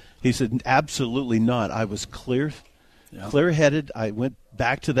issues. Yep. He said, absolutely not. I was clear-headed. I went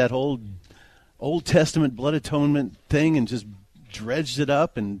back to that Old Testament blood atonement thing and just dredged it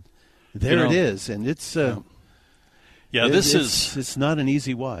up, and there it is. And it's... it's not an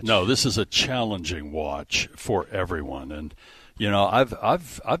easy watch. No, this is a challenging watch for everyone. And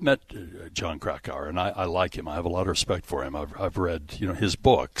I've met John Krakauer, and I like him. I have a lot of respect for him. I've read his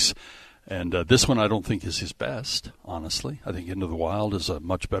books, and this one I don't think is his best. Honestly, I think Into the Wild is a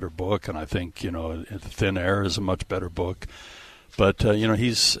much better book, and I think Thin Air is a much better book. But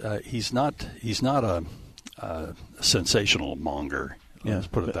he's not a sensational monger. Let's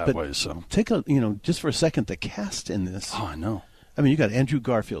put it that way. So take a just for a second, the cast in this. Oh, I know. I mean, you got Andrew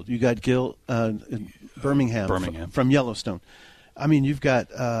Garfield, you got Gil Birmingham from Yellowstone. I mean, you've got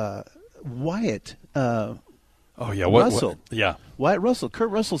Wyatt. Russell. Wyatt Russell. Kurt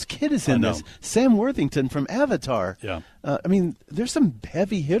Russell's kid is in this. Sam Worthington from Avatar. Yeah. I mean, there's some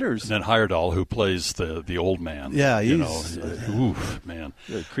heavy hitters. And then Heyerdahl, who plays the old man. Yeah, oof, man.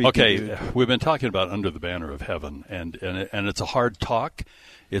 Okay, dude. We've been talking about Under the Banner of Heaven, and it's a hard talk.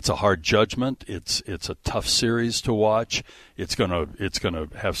 It's a hard judgment. It's a tough series to watch. It's gonna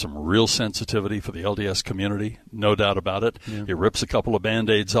have some real sensitivity for the LDS community, no doubt about it. Yeah. It rips a couple of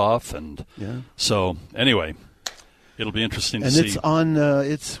Band-Aids off, and so anyway, it'll be interesting to see. And it's on.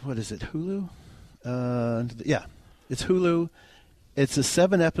 What is it? Hulu. It's Hulu. It's a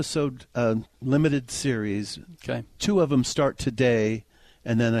 7-episode limited series. Okay. 2 of them start today,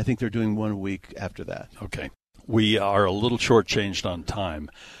 and then I think they're doing 1 week after that. Okay. We are a little shortchanged on time,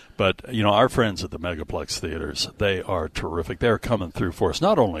 but, our friends at the Megaplex Theaters, they are terrific. They're coming through for us,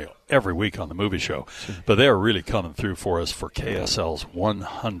 not only every week on the movie show, but they are really coming through for us for KSL's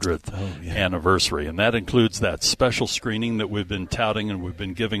 100th anniversary, and that includes that special screening that we've been touting and we've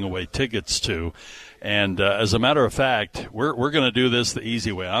been giving away tickets to. And as a matter of fact, we're going to do this the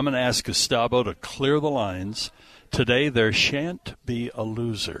easy way. I'm going to ask Gustavo to clear the lines. Today there shan't be a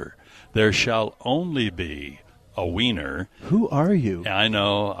loser. There shall only be a wiener. Who are you? I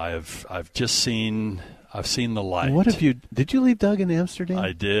know. I've just seen the light. What have you? Did you leave Doug in Amsterdam?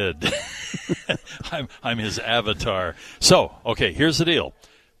 I did. I'm his avatar. So, okay, here's the deal.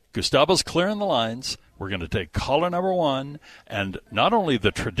 Gustavo's clearing the lines. We're going to take caller number 1, and not only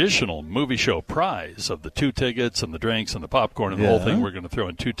the traditional movie show prize of the 2 tickets and the drinks and the popcorn and the whole thing, we're going to throw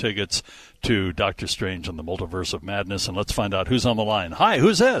in 2 tickets to Doctor Strange and the Multiverse of Madness, and let's find out who's on the line. Hi,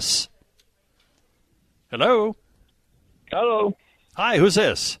 who's this? Hello? Hello. Hi, who's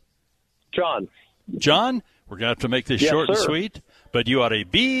this? John. John, we're going to have to make this short and sweet, but you are a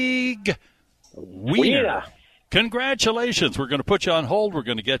big wiener. Congratulations. We're going to put you on hold. We're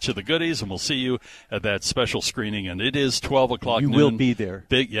going to get you the goodies, and we'll see you at that special screening. And it is 12 o'clock noon. You will be there.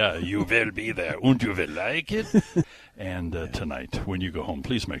 You will be there. And you will like it. And tonight, when you go home,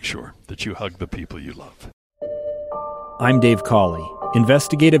 please make sure that you hug the people you love. I'm Dave Cawley,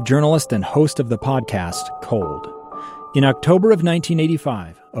 investigative journalist and host of the podcast Cold. In October of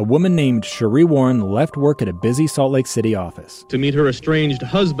 1985, a woman named Cherie Warren left work at a busy Salt Lake City office to meet her estranged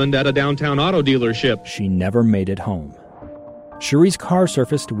husband at a downtown auto dealership. She never made it home. Cherie's car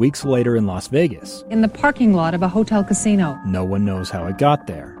surfaced weeks later in Las Vegas. In the parking lot of a hotel casino. No one knows how it got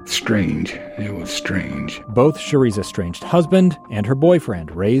there. Strange. It was strange. Both Cherie's estranged husband and her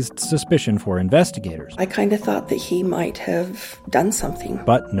boyfriend raised suspicion for investigators. I kind of thought that he might have done something.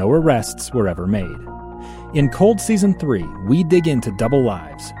 But no arrests were ever made. In Cold Season 3, we dig into double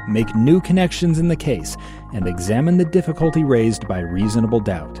lives, make new connections in the case, and examine the difficulty raised by reasonable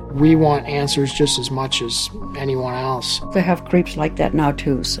doubt. We want answers just as much as anyone else. They have creeps like that now,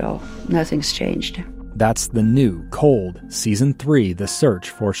 too, so nothing's changed. That's the new Cold Season 3, The Search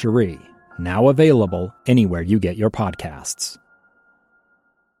for Cherie. now available anywhere you get your podcasts.